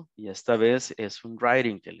repaso y esta vez es un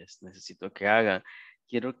writing que les necesito que hagan.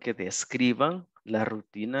 Quiero que describan la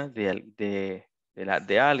rutina de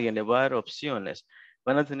alguien. Le voy a dar opciones.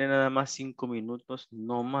 Van a tener nada más 5 minutos,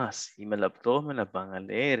 no más. Y todos me las van a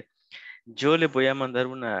leer. Yo les voy a mandar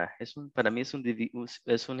para mí es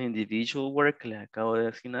un individual work que les acabo de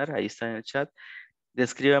asignar. Ahí está en el chat.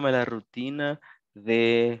 Descríbame la rutina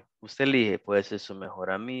usted elige, puede ser su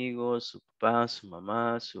mejor amigo, su papá, su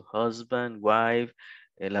mamá, su husband, wife,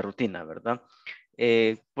 la rutina, ¿verdad?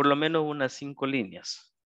 Por lo menos unas 5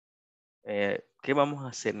 líneas. ¿Qué vamos a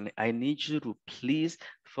hacer? I need you to please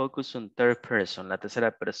focus on third person, la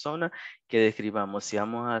tercera persona que describamos. Si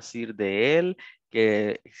vamos a decir de él,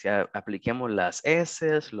 que apliquemos las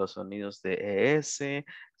S, los sonidos de ES,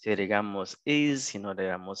 si agregamos is, si no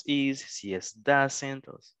agregamos is, si es doesn't.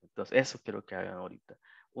 Entonces, eso quiero que hagan ahorita.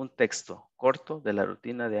 Un texto corto de la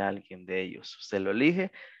rutina de alguien de ellos. Usted lo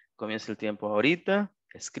elige, comienza el tiempo ahorita,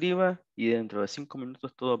 escriba y dentro de 5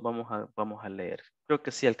 minutos todos vamos a leer. Creo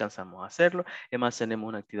que sí alcanzamos a hacerlo. Además tenemos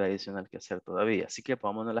una actividad adicional que hacer todavía. Así que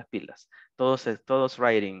pongámonos las pilas. Todos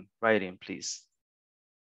writing, please.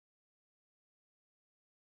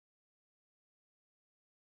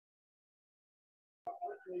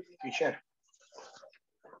 Teacher.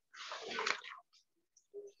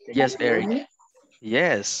 Yes, Eric.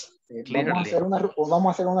 Yes, clearly. Vamos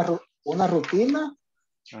a hacer una rutina.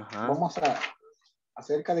 Ajá. Vamos a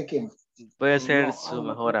acerca de quién. Puede ser su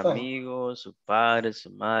mejor amigo, su padre,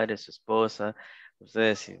 su madre, su esposa.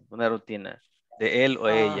 Ustedes sí, una rutina de él o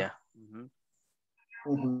ella.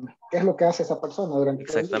 ¿Qué es lo que hace esa persona durante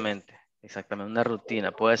todo el día? Exactamente, una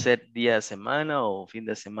rutina. Puede ser día de semana o fin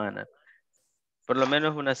de semana. Por lo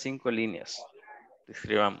menos unas 5 líneas.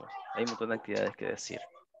 Describamos. Hay un montón de actividades que decir.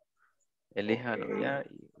 Elíjalo ya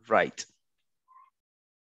y write.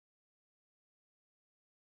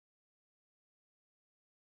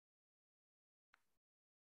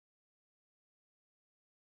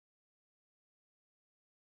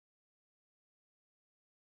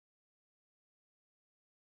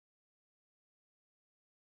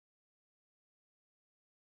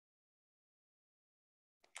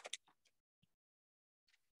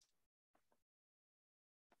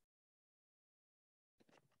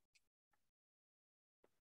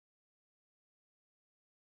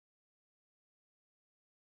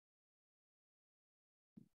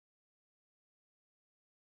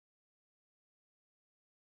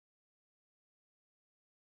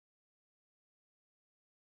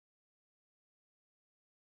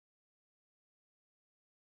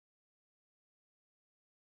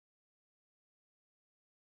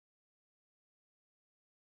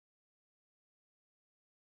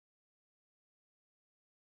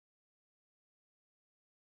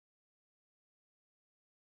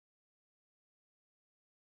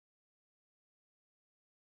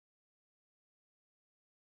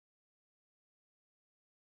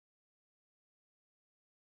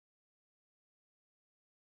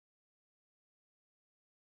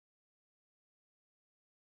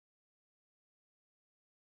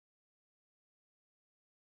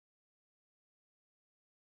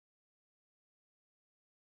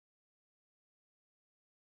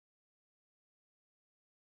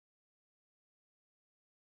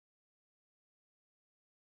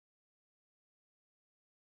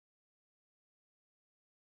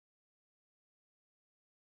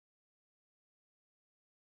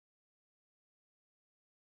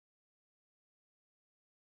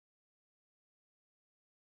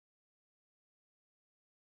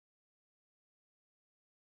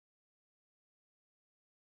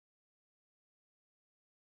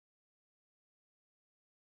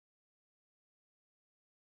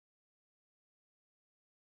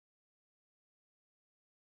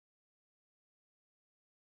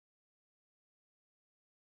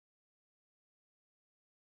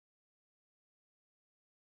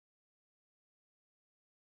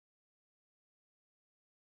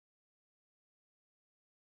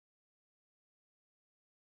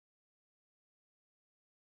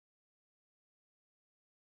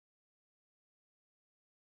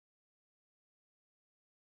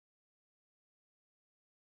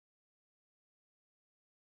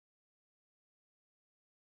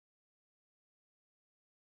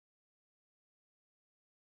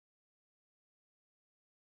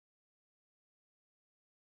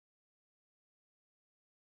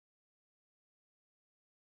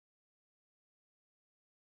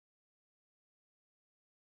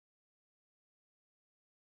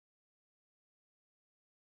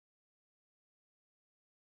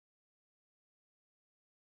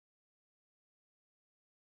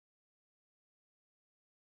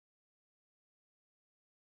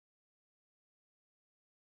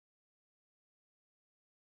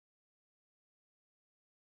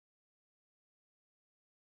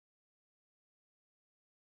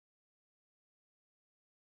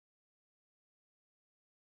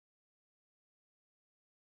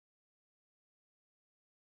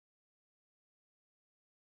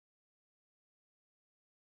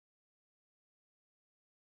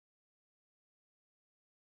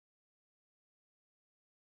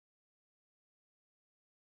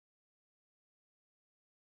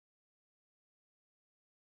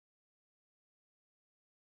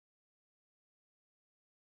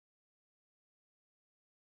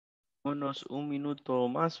 Unos un minuto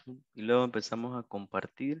más y luego empezamos a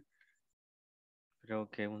compartir. Creo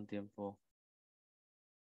que un tiempo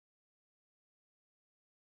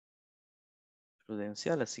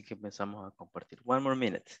prudencial, así que empezamos a compartir. One more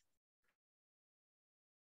minute.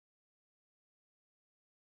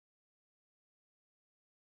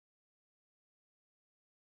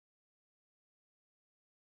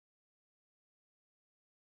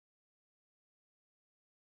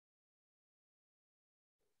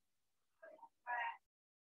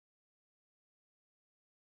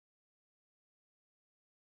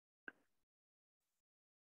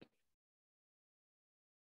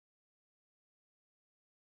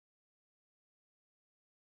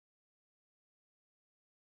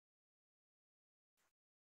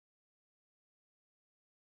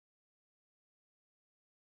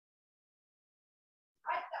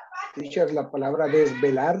 Teacher, la palabra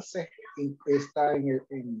desvelarse está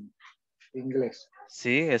en inglés.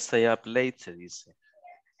 Sí, stay up late se dice.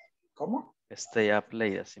 ¿Cómo? Stay up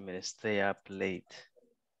late, así mire, stay up late.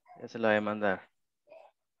 Esa la voy a mandar.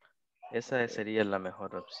 Esa sería la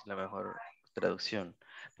mejor traducción.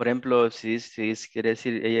 Por ejemplo, si quiere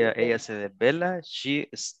decir ella se desvela, si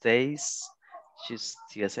es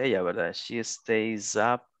ella, ¿verdad? She stays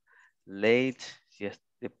up late, si es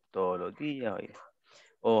de todos los días.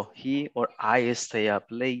 O he or I stay up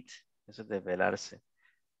late. Eso es desvelarse.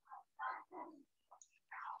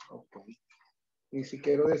 Okay. Y si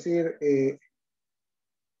quiero decir,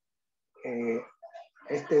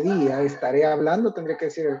 este día estaré hablando, tendré que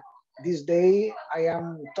decir, this day I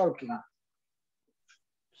am talking.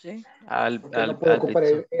 Sí, No puedo ocupar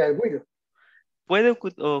el will. Puede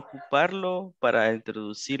ocuparlo para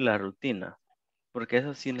introducir la rutina, porque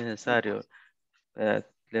eso sí es necesario.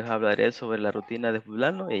 Les hablaré sobre la rutina de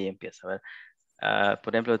fulano y ahí empieza a ver.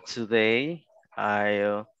 Por ejemplo, today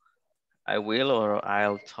I will or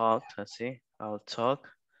I'll talk, así. I'll talk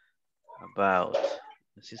about.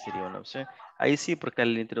 Así sería una opción. Ahí sí, porque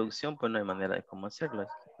en la introducción pues no hay manera de cómo hacerlo.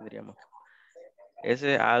 Tendríamos.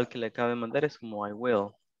 Ese al que le acabo de mandar es como I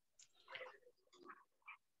will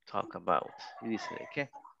talk about. Y dice de qué.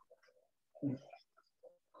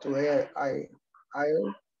 Today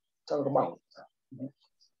I'll talk about.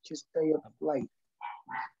 She stay up late.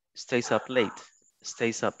 Stays up late.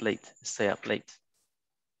 Stays up late. Stay up late.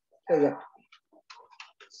 Stay up.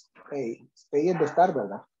 Stay es de estar,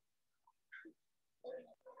 ¿verdad?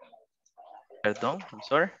 Perdón, I'm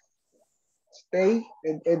sorry. Stay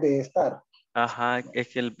es de estar. Ajá, es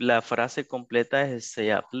que la frase completa es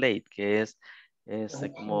stay up late, que es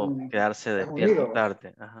como quedarse despierto unido.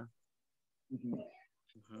 tarde. Ajá.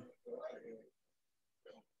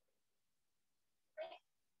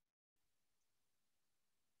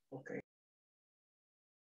 Okay.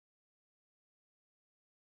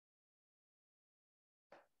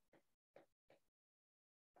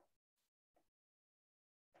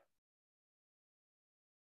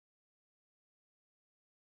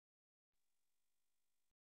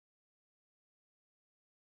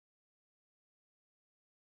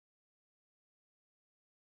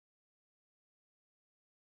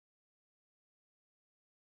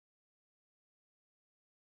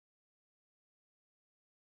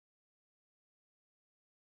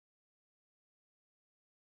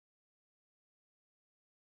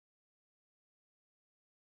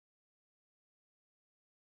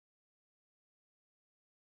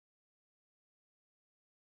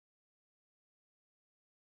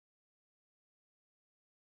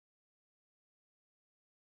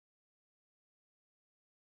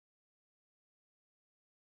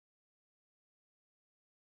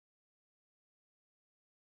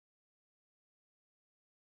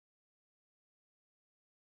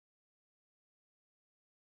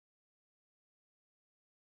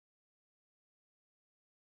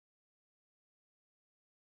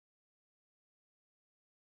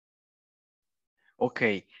 Ok,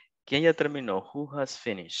 ¿quién ya terminó? Who has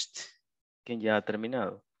finished? ¿Quién ya ha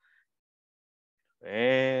terminado? A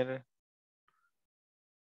ver.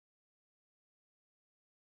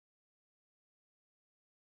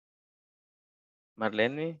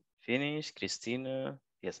 Marlene, finish, Cristina,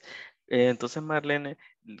 yes. Entonces, Marlene,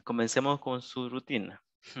 comencemos con su rutina.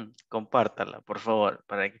 Compártala, por favor,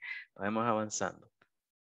 para que vayamos avanzando.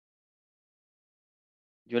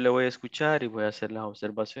 Yo le voy a escuchar y voy a hacer las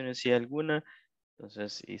observaciones si hay alguna.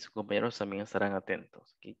 Entonces, y sus compañeros también estarán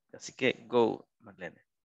atentos. Así que, go, Marlene.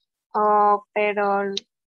 Oh, pero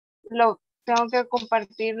tengo que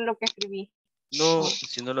compartir lo que escribí. No,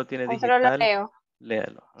 si no lo tiene O solo lo digital, leo.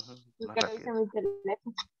 léalo. Lo Más que lo hice rápido. en mi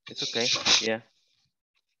teléfono. Es okay, yeah.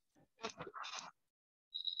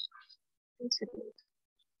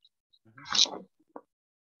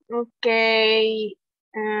 Okay.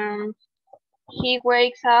 He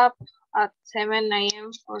wakes up at 7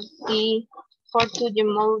 a.m. for the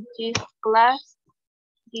gemology class.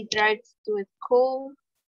 He drives to school.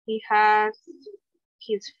 He has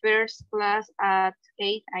his first class at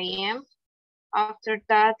 8 a.m. After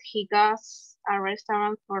that, he goes a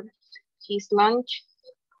restaurant for his lunch.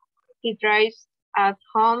 He drives at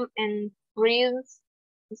home and reads,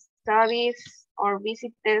 studies, or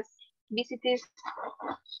visits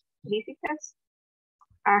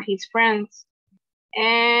his friends.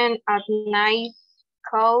 And at night,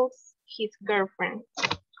 calls his girlfriend.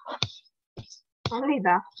 Only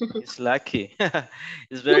that. He's lucky.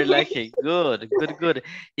 He's very lucky. Good, good, good.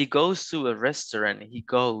 He goes to a restaurant. He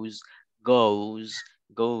goes.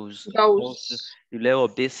 Y luego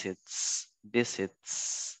visits. No es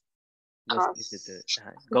visitor.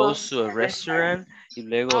 Ajá. Goes to a restaurant y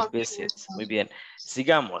luego visits. Muy bien.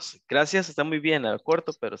 Sigamos. Gracias, está muy bien,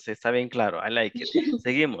 corto, pero se está bien claro. I like it.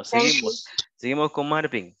 Seguimos. Seguimos con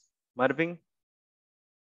Marvin. Marvin,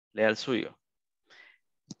 lea el suyo.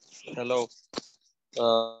 Hello.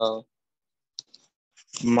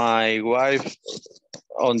 My wife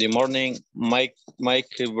on the morning make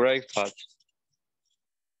breakfast.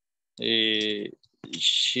 She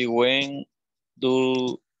went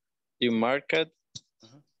to the market.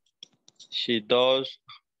 She does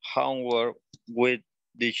homework with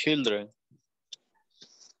the children.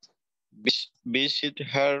 Visit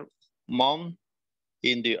her mom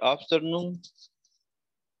in the afternoon.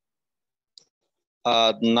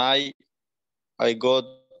 At night, I go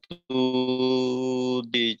to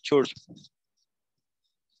the church.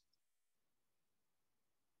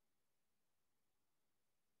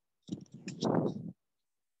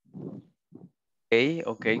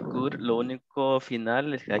 Okay, good. Lo único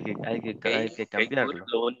final es que hay que cambiarlo.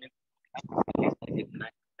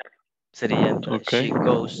 Sería entonces, she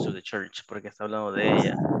goes to the church, porque está hablando de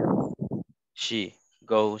ella. She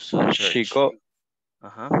goes to the church.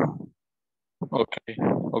 Ajá. Okay.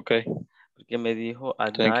 Porque me dijo,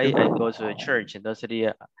 at night I go to the church. Entonces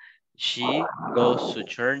sería, she goes to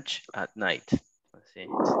church at night. Así.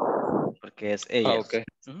 Porque es ella. Okay.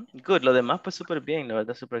 Good. Lo demás, pues súper bien. La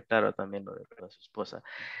verdad, súper claro también lo de su esposa.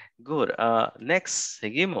 Good. Next,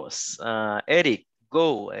 seguimos. Eric,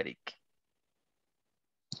 go, Eric.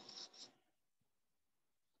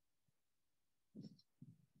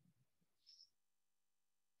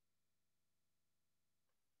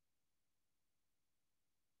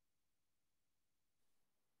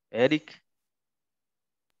 Eric.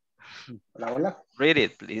 Hola. Read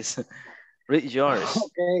it, please. Read yours.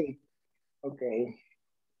 Okay.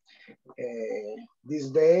 This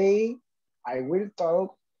day, I will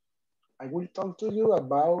talk to you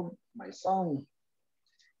about my son.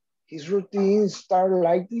 His routine starts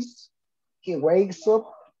like this. He wakes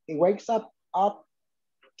up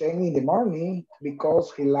 10 in the morning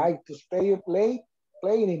because he likes to stay up late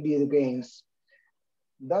playing video games.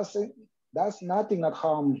 Does nothing at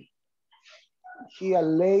home. He a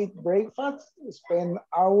late breakfast, spend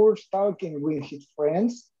hours talking with his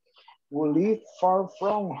friends who live far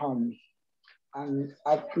from home. And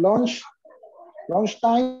at lunchtime,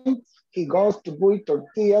 he goes to buy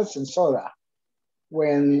tortillas and soda.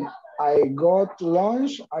 When I go to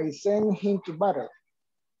lunch, I send him to battle.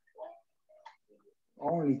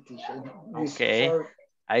 Only teacher. Okay.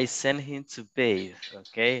 I send him to bathe.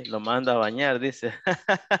 Okay. Lo manda a bañar, dice.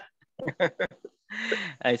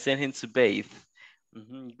 I send him to bathe.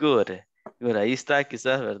 Good. Ahí está,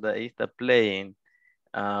 quizás, ¿verdad? Ahí está playing.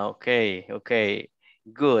 Okay.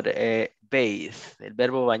 Good. Bathe. El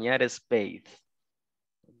verbo bañar es bathe.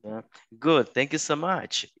 Good. Thank you so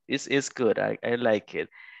much. It's good. I like it.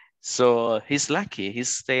 So he's lucky. He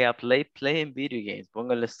stay up late playing video games.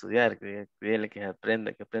 Póngale a estudiar. Cuídele que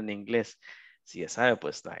aprenda inglés. Si ya sabe,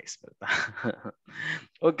 pues nice, ¿verdad?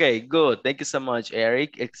 Ok, good. Thank you so much,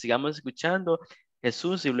 Eric. Sigamos escuchando.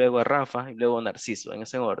 Jesús y luego a Rafa y luego a Narciso, en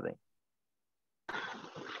ese orden.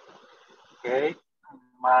 Okay.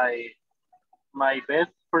 My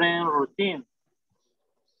best friend routine.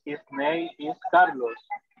 His name is Carlos.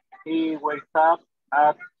 He wakes up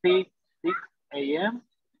at 6 a.m.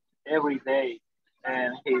 every day,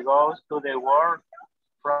 and he goes to the work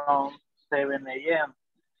from 7 a.m.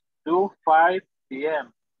 to 5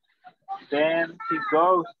 p.m. Then he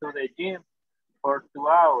goes to the gym for 2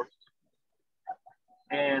 hours,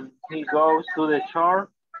 and he goes to the church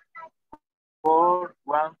for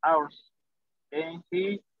 1 hour, and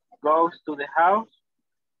he goes to the house,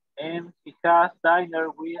 and he has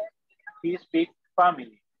dinner with his big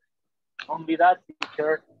family. Only that,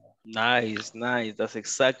 teacher. Nice. That's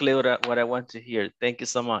exactly what I want to hear. Thank you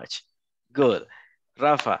so much. Good.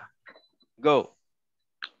 Rafa, go.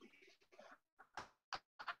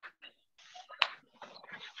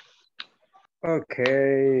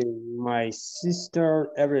 Okay, my sister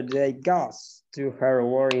every day goes to her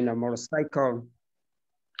work in a motorcycle.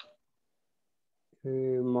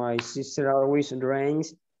 My sister always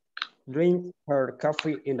drinks her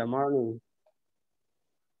coffee in the morning.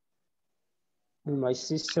 My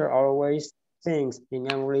sister always sings in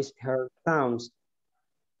English her songs.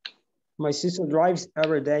 My sister drives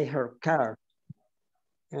every day her car.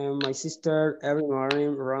 And my sister every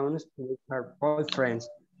morning runs with her boyfriend.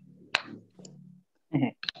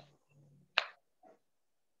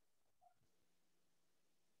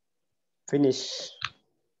 Finish.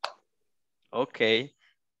 Okay,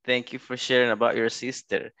 thank you for sharing about your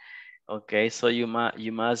sister. Okay, so you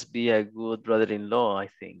must be a good brother-in-law, I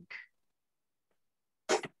think.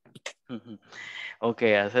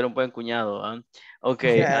 Okay, hacer un buen cuñado. ¿Eh?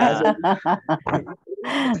 Okay.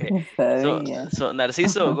 Okay. So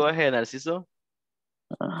Narciso, go ahead, Narciso.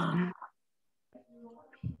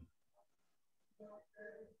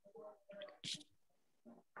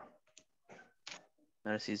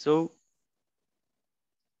 Narciso.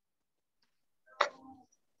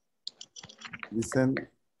 Listen.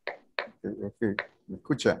 Okay. ¿Me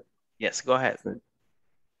escucha? Yes, go ahead.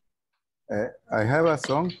 I have a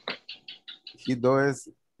son. He does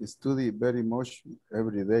study very much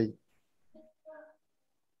every day.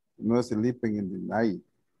 No sleeping in the night.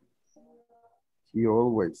 He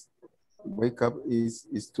always wake up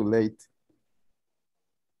is too late.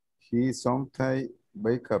 He sometimes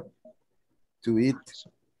wake up to eat.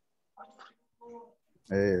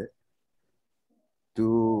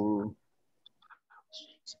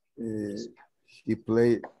 He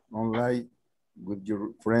play online with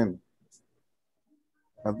your friend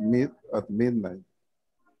at midnight.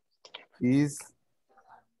 He is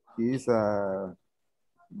a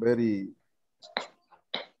very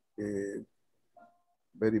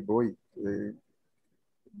boy,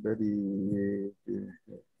 very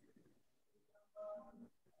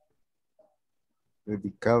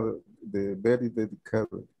dedicado,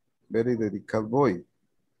 very dedicated boy.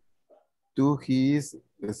 Too, he is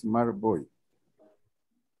a smart boy.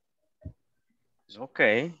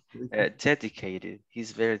 Okay, dedicated.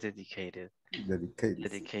 He's very dedicated.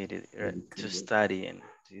 Dedicated to studying.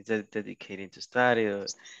 He's dedicated to study.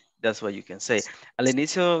 That's what you can say. Al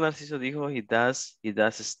inicio, Narciso dijo he does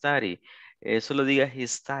study. Solo diga he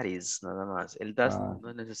studies, nada más. El does no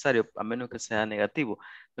es necesario, a menos que sea negativo.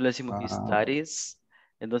 Solo decimos he studies.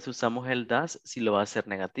 Entonces usamos el does si lo va a hacer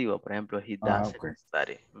negativo. Por ejemplo, he doesn't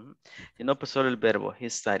study. Si no, pues solo el verbo, he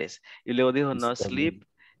studies. Y luego dijo no sleep.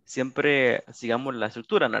 Siempre sigamos la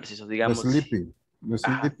estructura, Narciso, digamos. No sleeping, no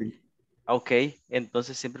sleeping. Ok,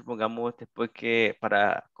 entonces siempre pongamos después que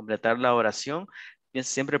para completar la oración,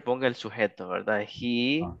 siempre ponga el sujeto, ¿verdad?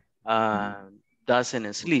 He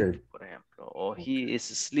doesn't sleep, por ejemplo, o he is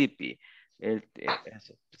sleepy.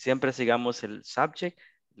 Siempre sigamos el subject,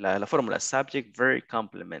 la fórmula subject, verb,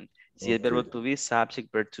 complement. Si es verbo to be,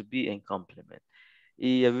 subject, verb to be, and complement.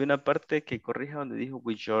 Y había una parte que corrija donde dijo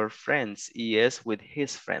with your friends y es with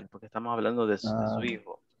his friend, porque estamos hablando de su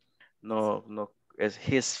hijo. No es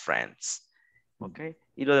his friends. Ok.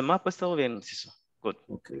 Y lo demás pues todo bien, Narciso. Good.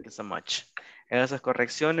 Thank you so much. En esas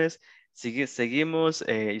correcciones seguimos.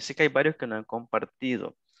 Yo sé que hay varios que no han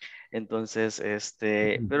compartido. Entonces,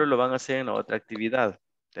 pero lo van a hacer en la otra actividad.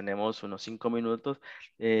 Tenemos unos 5 minutos,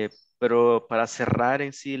 pero para cerrar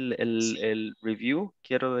en sí el review,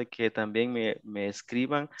 quiero de que también me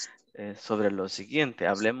escriban sobre lo siguiente.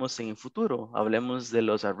 Hablemos en futuro, hablemos de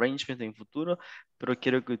los arrangements en futuro, pero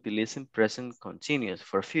quiero que utilicen present continuous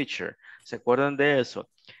for future. ¿Se acuerdan de eso?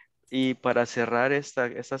 Y para cerrar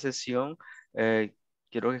esta sesión,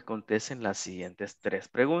 quiero que contesten las siguientes 3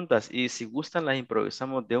 preguntas. Y si gustan, las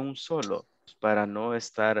improvisamos de un solo para no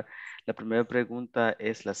estar. La primera pregunta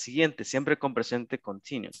es la siguiente, siempre con presente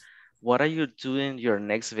continuo. What are you doing your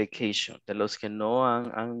next vacation? De los que no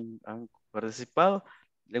han participado,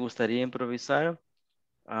 ¿le gustaría improvisar?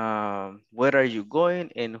 Where are you going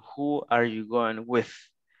and who are you going with?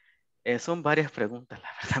 Son varias preguntas, la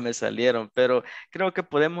verdad me salieron, pero creo que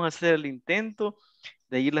podemos hacer el intento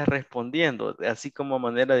de irlas respondiendo, así como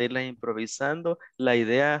manera de irlas improvisando. La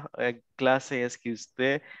idea, clase, es que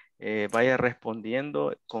usted vaya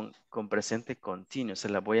respondiendo con presente continuo. Se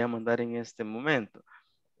la voy a mandar en este momento.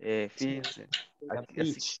 Fíjense. Aquí,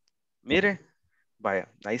 así, mire,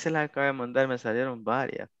 vaya, ahí se las acabo de mandar, me salieron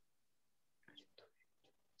varias.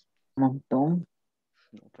 Un montón.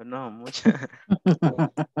 No, pues no, muchas.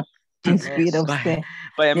 Se inspira usted.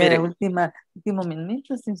 Vaya, mire. Último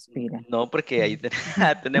minuto se inspira. No, porque ahí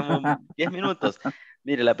tenemos 10 minutos.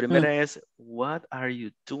 Mire, la primera es, what are you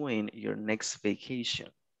doing your next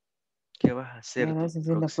vacation? ¿Qué vas a hacer ¿Qué tu vas a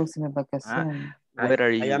hacer la próxima Ah, vacación? where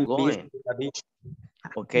are I you am busy going? with the beach.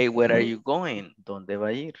 Okay, where are you going? ¿Dónde va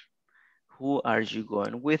a ir? Who are you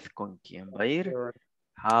going with? ¿Con quién va a ir?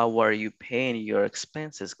 How are you paying your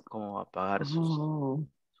expenses? ¿Cómo va a pagar Oh,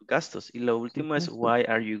 sus gastos? Y lo último es, why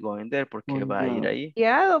are you going there? ¿Por qué va a ir ahí?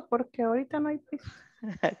 Fiado, porque ahorita no hay piso.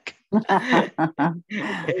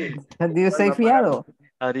 How do you say fiado?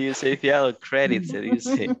 How do you say fiado? Credit se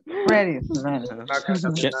dice. Credit, right.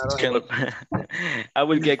 I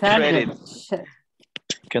will get Target. credit.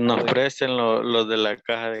 Que nos presten los de la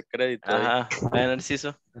caja de crédito. ahí. Ajá, vaya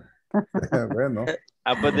Narciso. Bueno,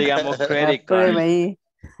 Ah, pues digamos credit card. Aprueba ahí.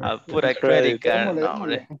 Ah, pura Credit. credit card. Démosle, No,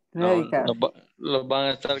 démosle. hombre. No, Credit card. Los van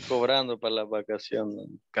a estar cobrando para las vacaciones.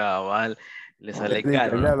 cabal. Le sale Eric,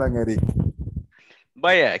 caro, ahí ¿no? hablan, Eric.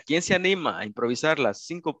 Vaya, ¿quién se anima a improvisar las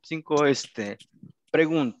cinco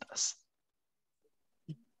preguntas?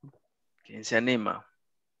 ¿Quién se anima?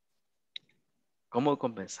 ¿Cómo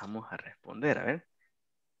comenzamos a responder? A ver.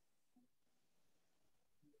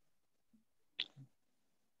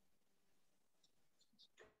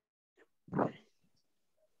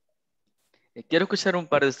 Quiero escuchar un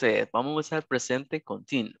par de ustedes. Vamos a usar presente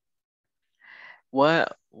continuo.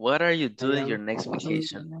 What are you doing your next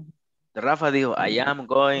vacation? Rafa dijo, I am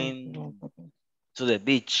going to the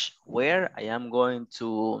beach. Where? I am going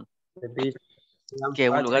to... The beach. ¿Qué?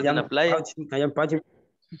 ¿Un lugar de una playa? I am patching.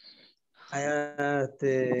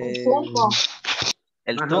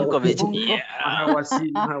 El Tunco Beach. Yeah.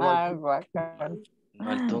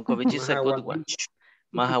 No, el Tunco Beach is a good one.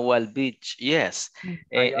 Mahawal Beach. Yes.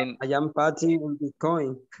 I am patching in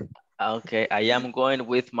Bitcoin. Okay. I am going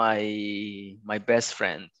with my best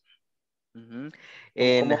friend. And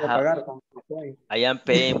 ¿Cómo va a pagar con Bitcoin? I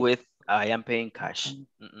am paying cash.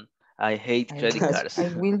 I hate credit cards.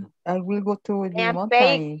 I will go to the And mountain.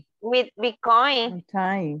 pay with Bitcoin.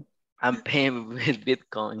 Mountain. I'm paying with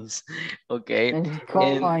Bitcoins. Okay.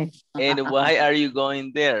 Bitcoin. And why are you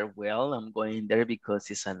going there? Well, I'm going there because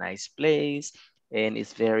it's a nice place and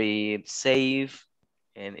it's very safe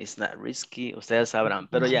and it's not risky. Ustedes sabrán.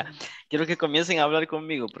 Pero ya, quiero que comiencen a hablar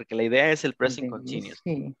conmigo porque la idea es el present continuous.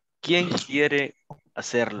 Sí. ¿Quién quiere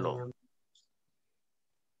hacerlo?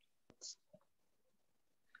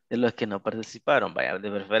 De los que no participaron, vaya,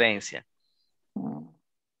 de preferencia.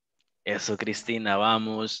 Eso, Cristina,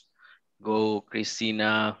 vamos. Go,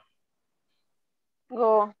 Cristina.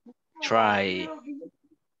 Go. Try.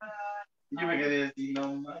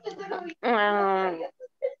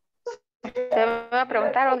 Te voy a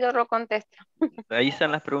preguntar o yo lo contesto. Ahí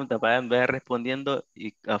están las preguntas, vayan respondiendo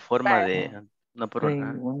y a forma de una por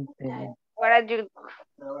una. What are you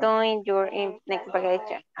doing your next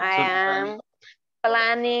vacation? I am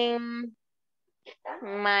planning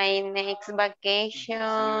my next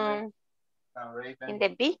vacation in the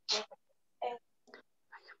beach.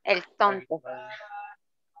 El tonto.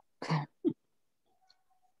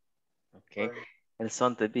 Okay. El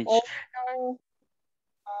Sonte Beach.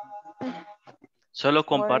 Solo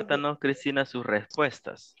compártanos, Cristina, sus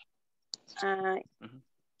respuestas.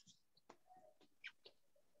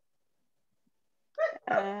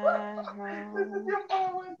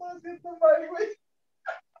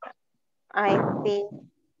 I think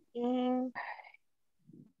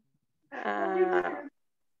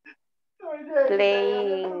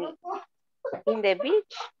playing in the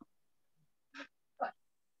beach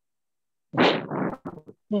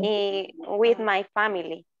with my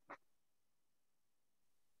family.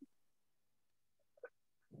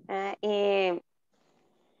 I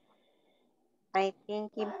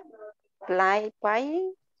think in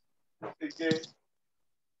playing.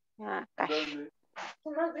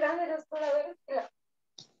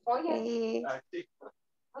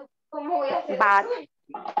 But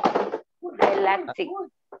relaxing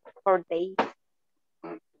for days.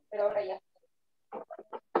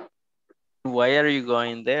 Why are you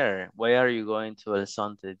going there? Why are you going to El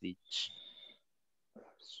Sonte Beach?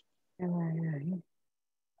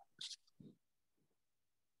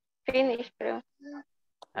 Finish, pero.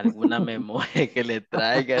 Alguna memoria que le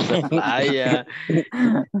traiga a esa playa.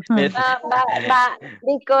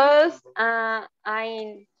 Because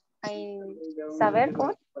I saber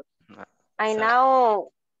cómo. I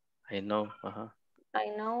know. I know.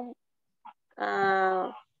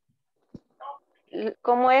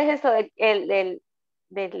 ¿Cómo es eso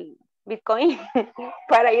del Bitcoin?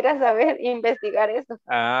 Para ir a saber, investigar eso.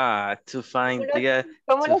 To find,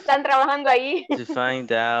 ¿Cómo lo están trabajando ahí? To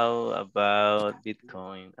find out about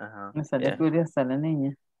Bitcoin. Me sale curiosa la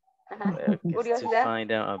niña. To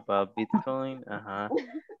find out about Bitcoin.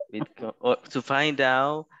 Bitcoin, or to find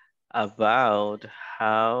out about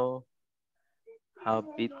how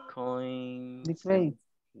Bitcoin The place.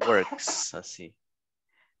 works, así.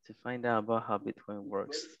 To find out about how Bitcoin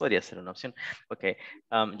works. Podría ser una opción. Ok,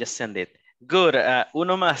 just send it. Good,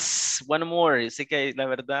 uno más, one more. Sé que la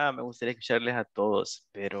verdad me gustaría escucharles a todos,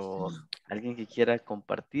 pero alguien que quiera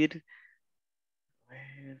compartir.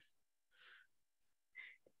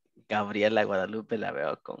 Gabriela Guadalupe la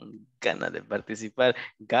veo con ganas de participar.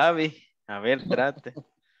 Gaby, a ver, trate.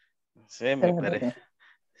 No sé, me parece.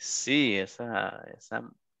 Sí, esa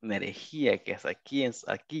energía que es aquí,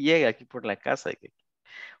 aquí llega, aquí por la casa. Y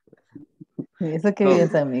eso que vive en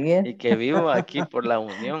San Miguel. Y que vivo aquí por la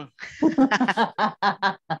unión.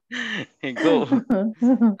 Go.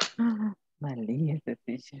 Malía ese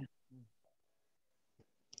teacher.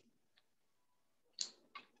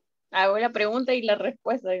 Hago la pregunta y la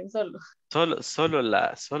respuesta de un solo. Solo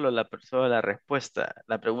la respuesta.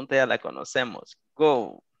 La pregunta ya la conocemos.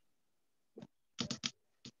 Go.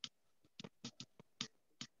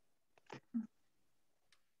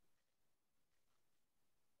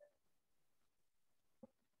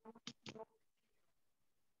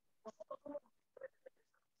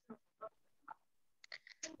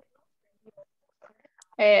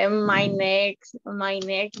 My next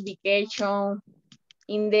vacation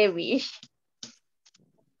in the beach.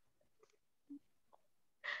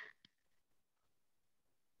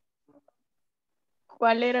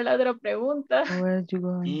 ¿Cuál era la otra pregunta? Where are you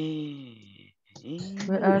going?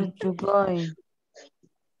 Where are you going?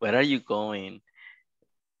 Where are you going?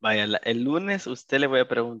 Vaya, el lunes usted le voy a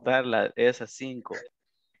preguntar esas 5.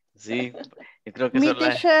 Sí, yo creo que Me, son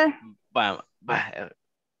las... teacher.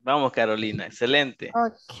 Vamos, Carolina, excelente.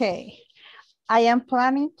 Okay. I am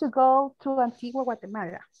planning to go to Antigua,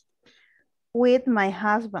 Guatemala with my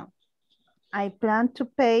husband. I plan to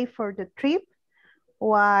pay for the trip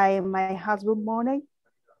while my husband money.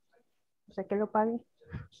 O sea, que lo pague.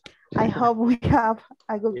 I hope we have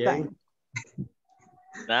a good time.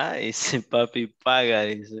 Nice, papi paga,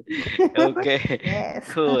 dice. Okay,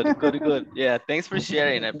 Yes. good. Yeah, thanks for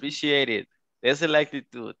sharing, I appreciate it. There's la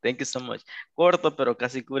actitud, thank you so much. Corto, pero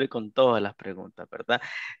casi cubre con todas las preguntas, ¿verdad?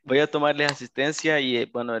 Voy a tomarles asistencia y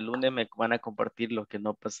bueno, el lunes me van a compartir lo que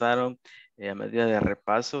no pasaron a medida de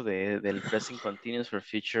repaso del present continuous for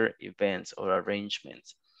future events or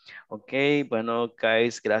arrangements. Ok, bueno,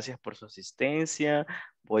 guys, gracias por su asistencia.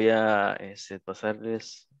 Voy a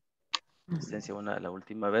pasarles asistencia la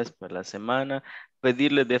última vez por la semana.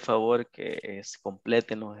 Pedirles de favor que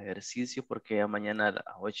completen los ejercicios porque ya mañana a las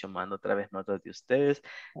 8 mando otra vez notas de ustedes.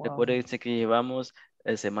 Wow. Recuerden que llevamos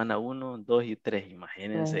semana 1, 2 y 3.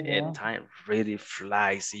 Imagínense, Yeah. time really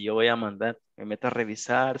flies. Y yo voy a mandar, me meto a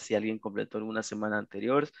revisar si alguien completó alguna semana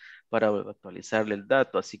anterior para actualizarle el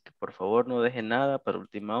dato. Así que por favor no dejen nada para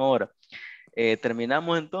última hora.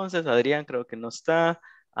 Terminamos entonces. Adrián creo que no está.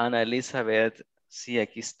 Ana Elizabeth, sí,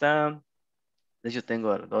 aquí está. De hecho,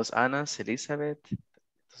 tengo 2 Anas, Elizabeth.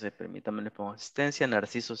 Entonces, permítanme, le pongo asistencia.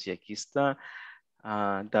 Narciso, sí, aquí está.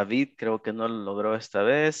 David, creo que no lo logró esta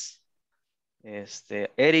vez.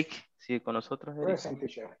 Eric, ¿sigue con nosotros, Eric? Present,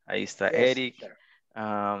 teacher. Ahí está Yes, Eric. teacher.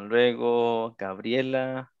 Luego,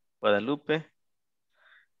 Gabriela, Guadalupe.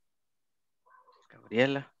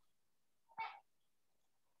 Gabriela.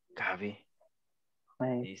 Gaby.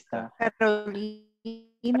 Ahí está. Carolina,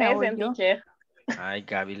 voy Present, yo. teacher. Ay,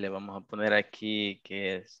 Gaby, le vamos a poner aquí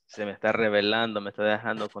que se me está revelando, me está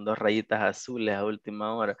dejando con 2 rayitas azules a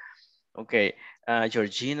última hora. Ok,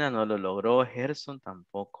 Georgina no lo logró, Gerson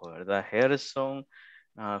tampoco, ¿verdad? Gerson,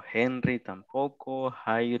 Henry tampoco,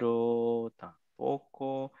 Jairo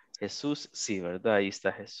tampoco, Jesús, sí, ¿verdad? Ahí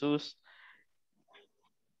está Jesús.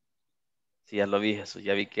 Sí, ya lo vi, Jesús,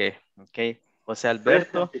 ya vi que, ok. José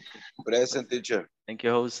Alberto. Present, teacher. Thank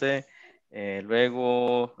you, José.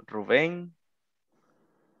 Luego, Rubén.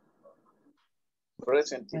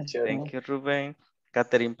 Present, teacher. Thank you, Rubén.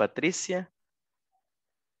 Catherine Patricia.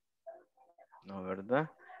 No,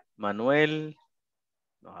 ¿verdad? Manuel.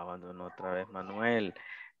 Nos abandonó otra vez Manuel.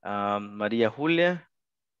 María Julia.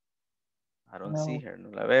 I don't see her,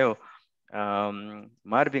 no la veo.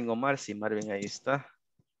 Marvin Omar, sí, Marvin ahí está.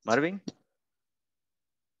 Marvin.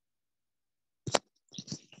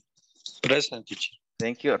 Present, teacher.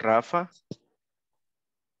 Thank you. Rafa.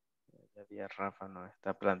 Ya vi a Rafa, no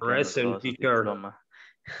está planteando todo su diploma.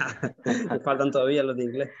 Me faltan todavía los de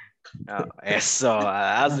inglés. Eso,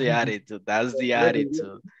 that's the attitude, that's the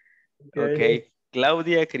attitude. Okay.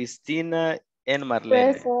 Claudia, Cristina, and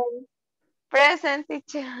Marlene. Present,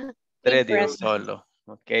 teacher. 3 de un solo.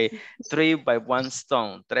 Ok. 3 by 1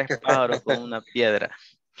 stone. 3 pájaros con una piedra.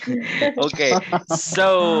 Okay,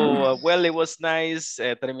 so, well, it was nice.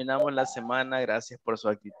 Terminamos la semana. Gracias por su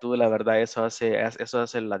actitud. La verdad, eso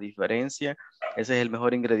hace la diferencia. Ese es el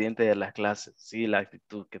mejor ingrediente de las clases, sí, la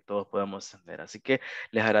actitud que todos podemos tener. Así que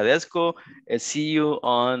les agradezco. See you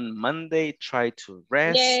on Monday. Try to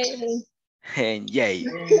rest. Yay. And yay.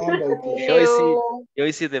 You.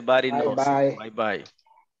 Yo see the body knows. Bye. Bye bye.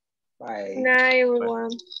 Bye. Night, everyone.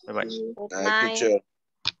 Bye bye. Good Night, night. teacher.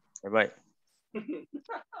 Bye bye.